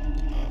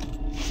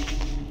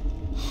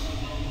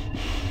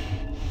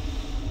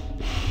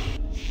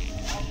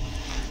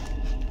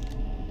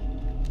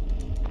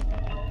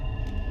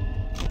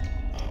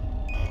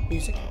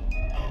 Music.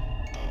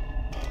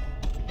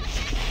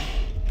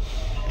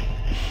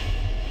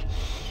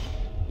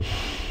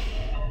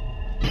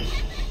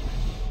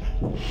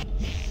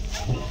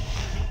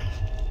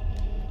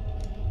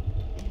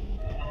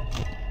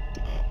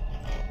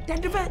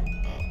 Dead to vent.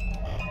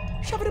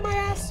 Shove it in my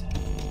ass.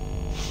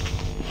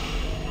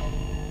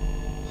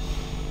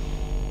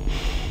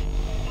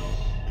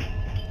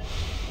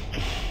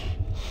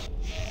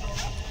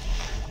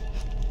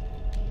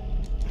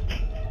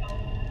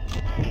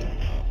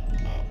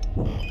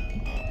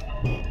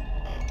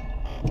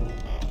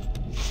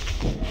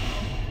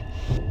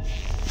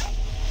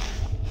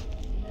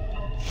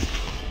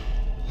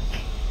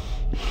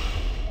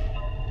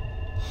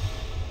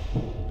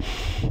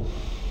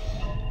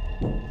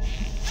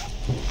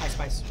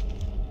 Spice.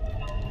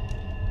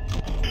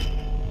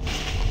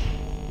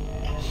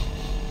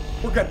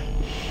 We're good.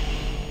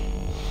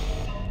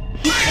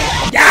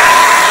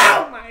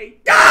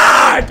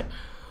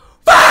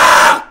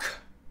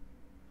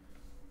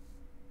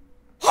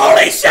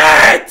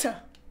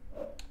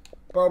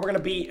 Bro, we're gonna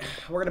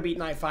beat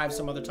Night 5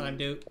 some other time,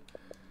 dude.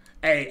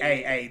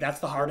 Hey, that's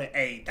the hardest.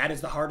 Hey, that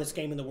is the hardest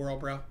game in the world,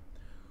 bro.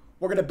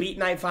 We're gonna beat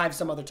Night 5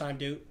 some other time,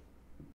 dude.